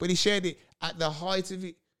share. But he shared it at the height of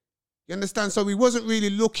it. You understand? So he wasn't really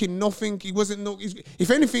looking nothing. He wasn't,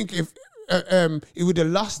 if anything, he would have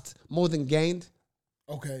lost more than gained.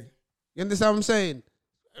 Okay. You understand what I'm saying?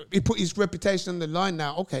 He put his reputation on the line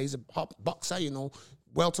now. Okay, he's a hot boxer,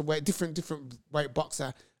 welterweight, different weight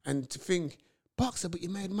boxer. And to think, boxer, but you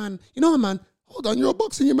made man, man, hold on, you're a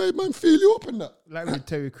boxer, you made man feel you up in that. Like with the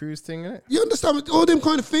Terry Crews thing, innit? You understand? All them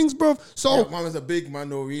kind of things, bro. So, Yeah, man was a big man,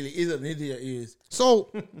 though, really. He's an idiot, he is. so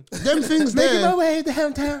them things there. Making my way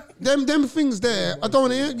downtown. Them things there, I don't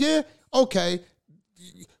want to hear. Yeah, okay.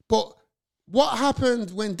 But what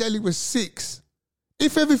happened when Delhi was 6?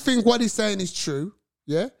 If everything what he's saying is true,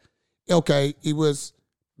 yeah, okay, he was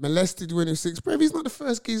molested when he was 6. Bro, he's not the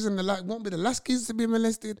first geezer and won't be the last geezer to be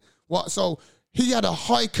molested. What? So he had a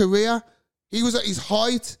high career. He was at his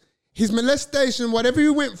height. His molestation, whatever he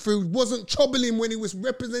went through, wasn't troubling him when he was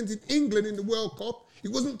representing England in the World Cup.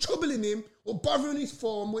 It wasn't troubling him or bothering his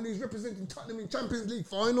form when he was representing Tottenham in Champions League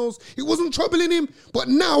finals. It wasn't troubling him. But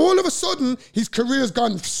now, all of a sudden, his career's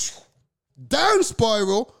gone down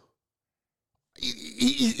spiral.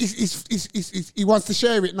 He wants to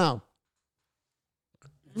share it now.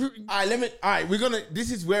 All right, this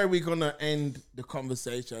is where we're gonna end the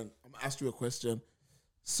conversation. I'm gonna ask you a question.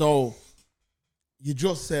 So, you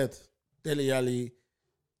just said Dele Alli,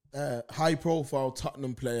 high-profile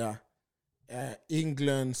Tottenham player,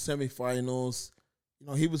 England semi-finals.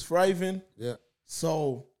 He was thriving. Yeah.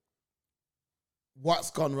 So, what's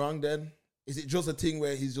gone wrong then? Is it just a thing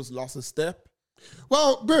where he's just lost a step?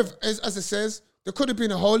 Well, bruv, as it says, there could have been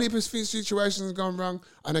a whole heap of situations gone wrong.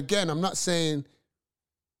 And again, I'm not saying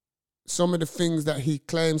some of the things that he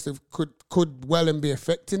claims that could well and be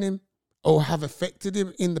affecting him or have affected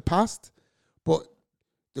him in the past. But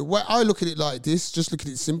the way I look at it like this, just look at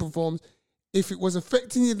it in simple forms, if it was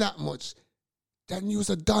affecting you that much, then you was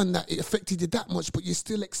done that it affected you that much, but you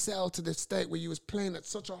still excel to the state where you was playing at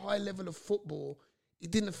such a high level of football, it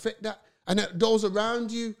didn't affect that. And that those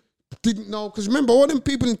around you didn't know. Because remember, all them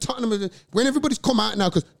people in Tottenham, when everybody's come out now,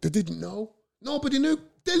 because they didn't know. Nobody knew.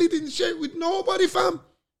 Delhi didn't share it with nobody, fam.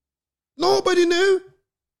 Nobody knew.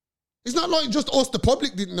 It's not like just us, the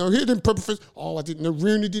public, didn't know. Here, them purpose. Oh, I didn't know.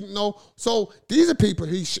 Rooney didn't know. So these are people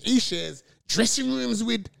he shares dressing rooms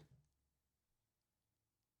with.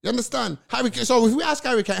 You understand? So if we ask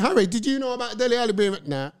Harry Kane, Harry, did you know about Dele Alli being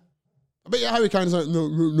nah? I bet you Harry Kane's like,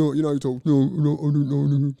 no, he told,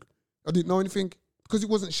 no, I didn't know anything because it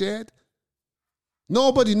wasn't shared.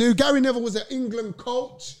 Nobody knew. Gary Neville was an England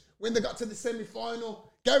coach when they got to the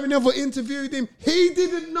semi-final. Gary Neville interviewed him. He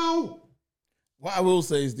didn't know. What I will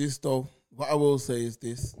say is this, though.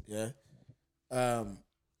 Yeah.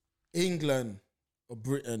 England or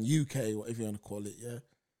Britain, UK, whatever you want to call it, yeah.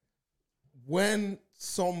 When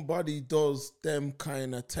somebody does them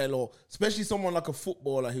kind of tell, or especially someone like a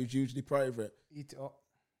footballer who's usually private, Eat it up.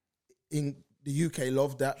 in the UK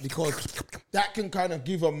love that because that can kind of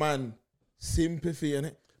give a man sympathy in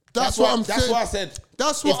it. That's what I'm saying. That's what I said.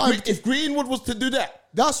 That's what if Greenwood was to do that,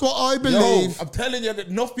 that's what I believe. I'm telling you that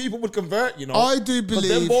enough people would convert, I do believe.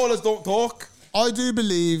 Them ballers don't talk. I do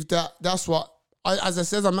believe that's what. As I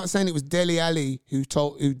said, I'm not saying it was Dele Alli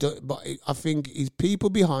but I think his people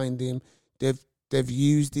behind him, they've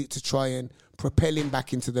used it to try and propel him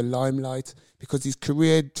back into the limelight because his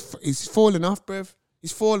career, he's fallen off, bruv.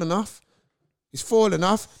 He's fallen off.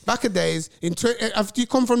 Back in days, after you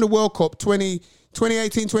come from the World Cup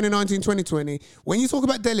 2018, 2019, 2020, when you talk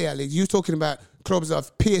about Dele Alli, you're talking about clubs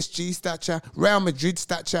of PSG stature, Real Madrid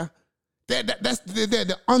stature. They're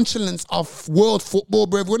the undulance of world football,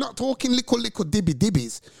 bruv. We're not talking little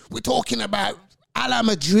dibbies. We're talking about Ala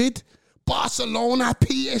Madrid, Barcelona,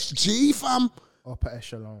 PSG, fam. Upper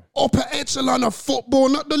echelon of football,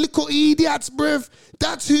 not the little idiots, bruv.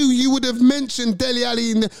 That's who you would have mentioned Dele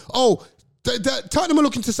Alli in Tottenham are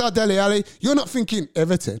looking to sell Dele Alli. You're not thinking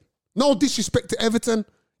Everton. No disrespect to Everton.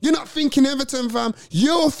 You're not thinking Everton, fam.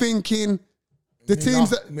 You're thinking the teams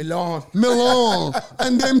that... Milan.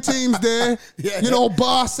 And them teams there. Yeah.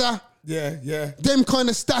 Barca. Yeah. Them kind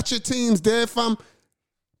of stature teams there, fam.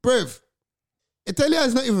 Bruv, Delia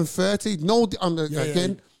is not even 30. No,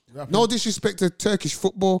 no disrespect to Turkish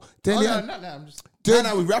football. Dele I'm just...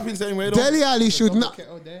 No, we're rapping the same way, though. Dele Alli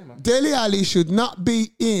should not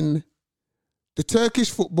be in the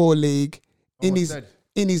Turkish Football League in his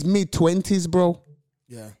mid-20s, bro.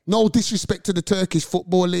 Yeah. No disrespect to the Turkish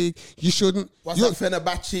Football League. You shouldn't. What's that,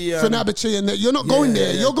 Fenerbahce? Fenerbahce, and you're not going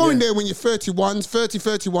there. You're going there when you're 31s,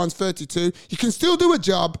 31s, 32. You can still do a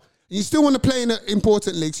job. And you still want to play in an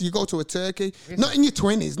important league, so you go to a Turkey. Not in your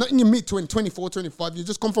 20s, not in your mid-20s, 24, 25. You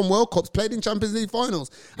just come from World Cups, played in Champions League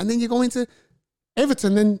finals. And then you go into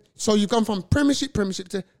Everton. Then so you've gone from Premiership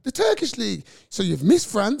to the Turkish League. So you've missed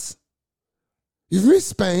France. You've missed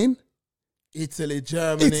Spain. Italy,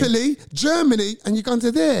 Germany, and you've gone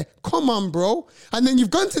to there. Come on, bro. And then you've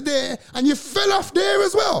gone to there, and you fell off there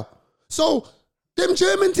as well. So them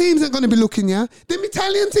German teams ain't going to be looking ya. Them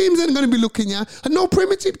Italian teams ain't going to be looking ya. And no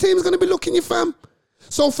Premiership team is going to be looking you, fam.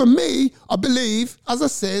 So for me, I believe, as I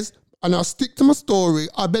says, and I'll stick to my story,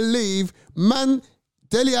 I believe,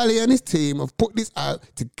 Dele Alli and his team have put this out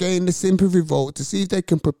to gain the sympathy vote to see if they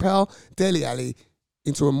can propel Dele Alli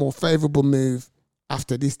into a more favourable move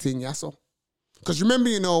after this thing, Yasso. Because remember,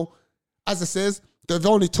 as I says, they've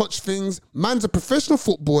only touched things. Man's a professional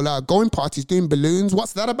footballer, going parties, doing balloons.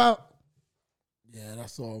 What's that about? Yeah,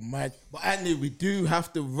 that's all mad. But Anthony, we do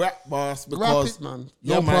have to wrap, boss, because it, man.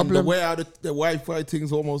 No problem. The way out of the Wi-Fi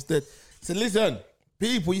thing's almost dead. So listen,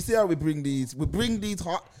 people, you see how we bring these? We bring these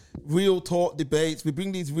hot, real talk debates. We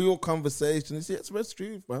bring these real conversations. It's Express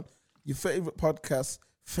Truth, man. Your favorite podcast.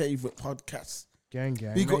 Gang.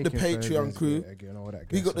 We got the Patreon crew.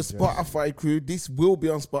 We got the Spotify crew. This will be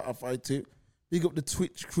on Spotify too. We got the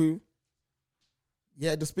Twitch crew.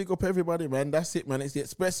 Yeah, just speak up everybody, man. That's it, man. It's the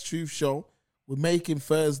Express Truth Show. We're making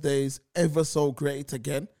Thursdays ever so great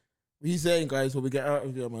again. What are you saying, guys, when we get out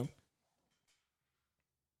of here, man?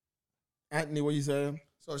 Anthony, what are you saying?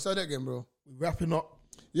 Sorry, say that again, bro. We're wrapping up.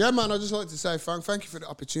 Yeah, man, I just wanted to say thank you for the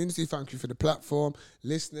opportunity. Thank you for the platform.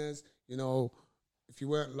 Listeners, if you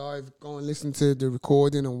weren't live, go and listen to the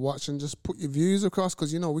recording and watch and just put your views across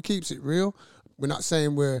because, we keeps it real. We're not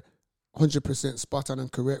saying we're 100% spot on and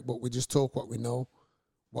correct, but we just talk what we know.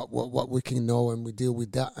 What we can know, and we deal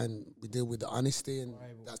with that, and we deal with the honesty, and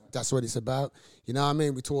that's what it's about. You know what I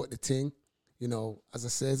mean? We talk the thing. As I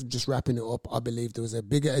said, just wrapping it up, I believe there was a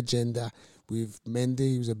bigger agenda with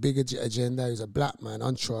Mendy. He was a bigger agenda. He was a black man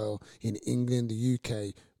on trial in England, the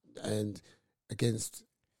UK, and against...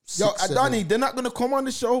 Adani, they're not going to come on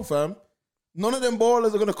the show, fam. None of them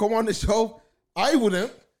ballers are going to come on the show. I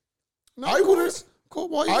wouldn't. No, I wouldn't. Cool,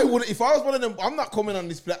 why I wouldn't. If I was one of them, I'm not coming on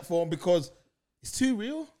this platform because... It's too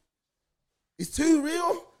real.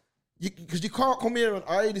 Because you can't come here and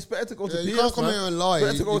lie. It's better to go to PS. You can't come here and lie. It's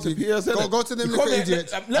better to go to PS. Go to them little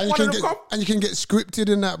idiots. And you can get scripted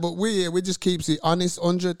in that. But we just keeps it honest,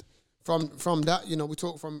 100. From that, we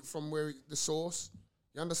talk from where the source.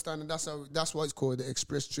 You understand? And that's why it's called the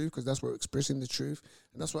Express Truth, because that's what we're expressing the truth.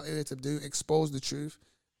 And that's what we're here to do, expose the truth.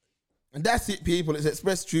 And that's it, people. It's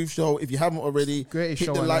Express Truth Show. If you haven't already, hit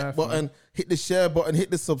the like button, hit the share button,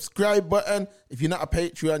 hit the subscribe button. If you're not a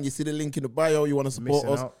Patreon, you see the link in the bio. You want to support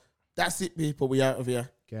us. That's it, people. We out of here.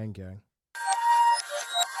 Gang.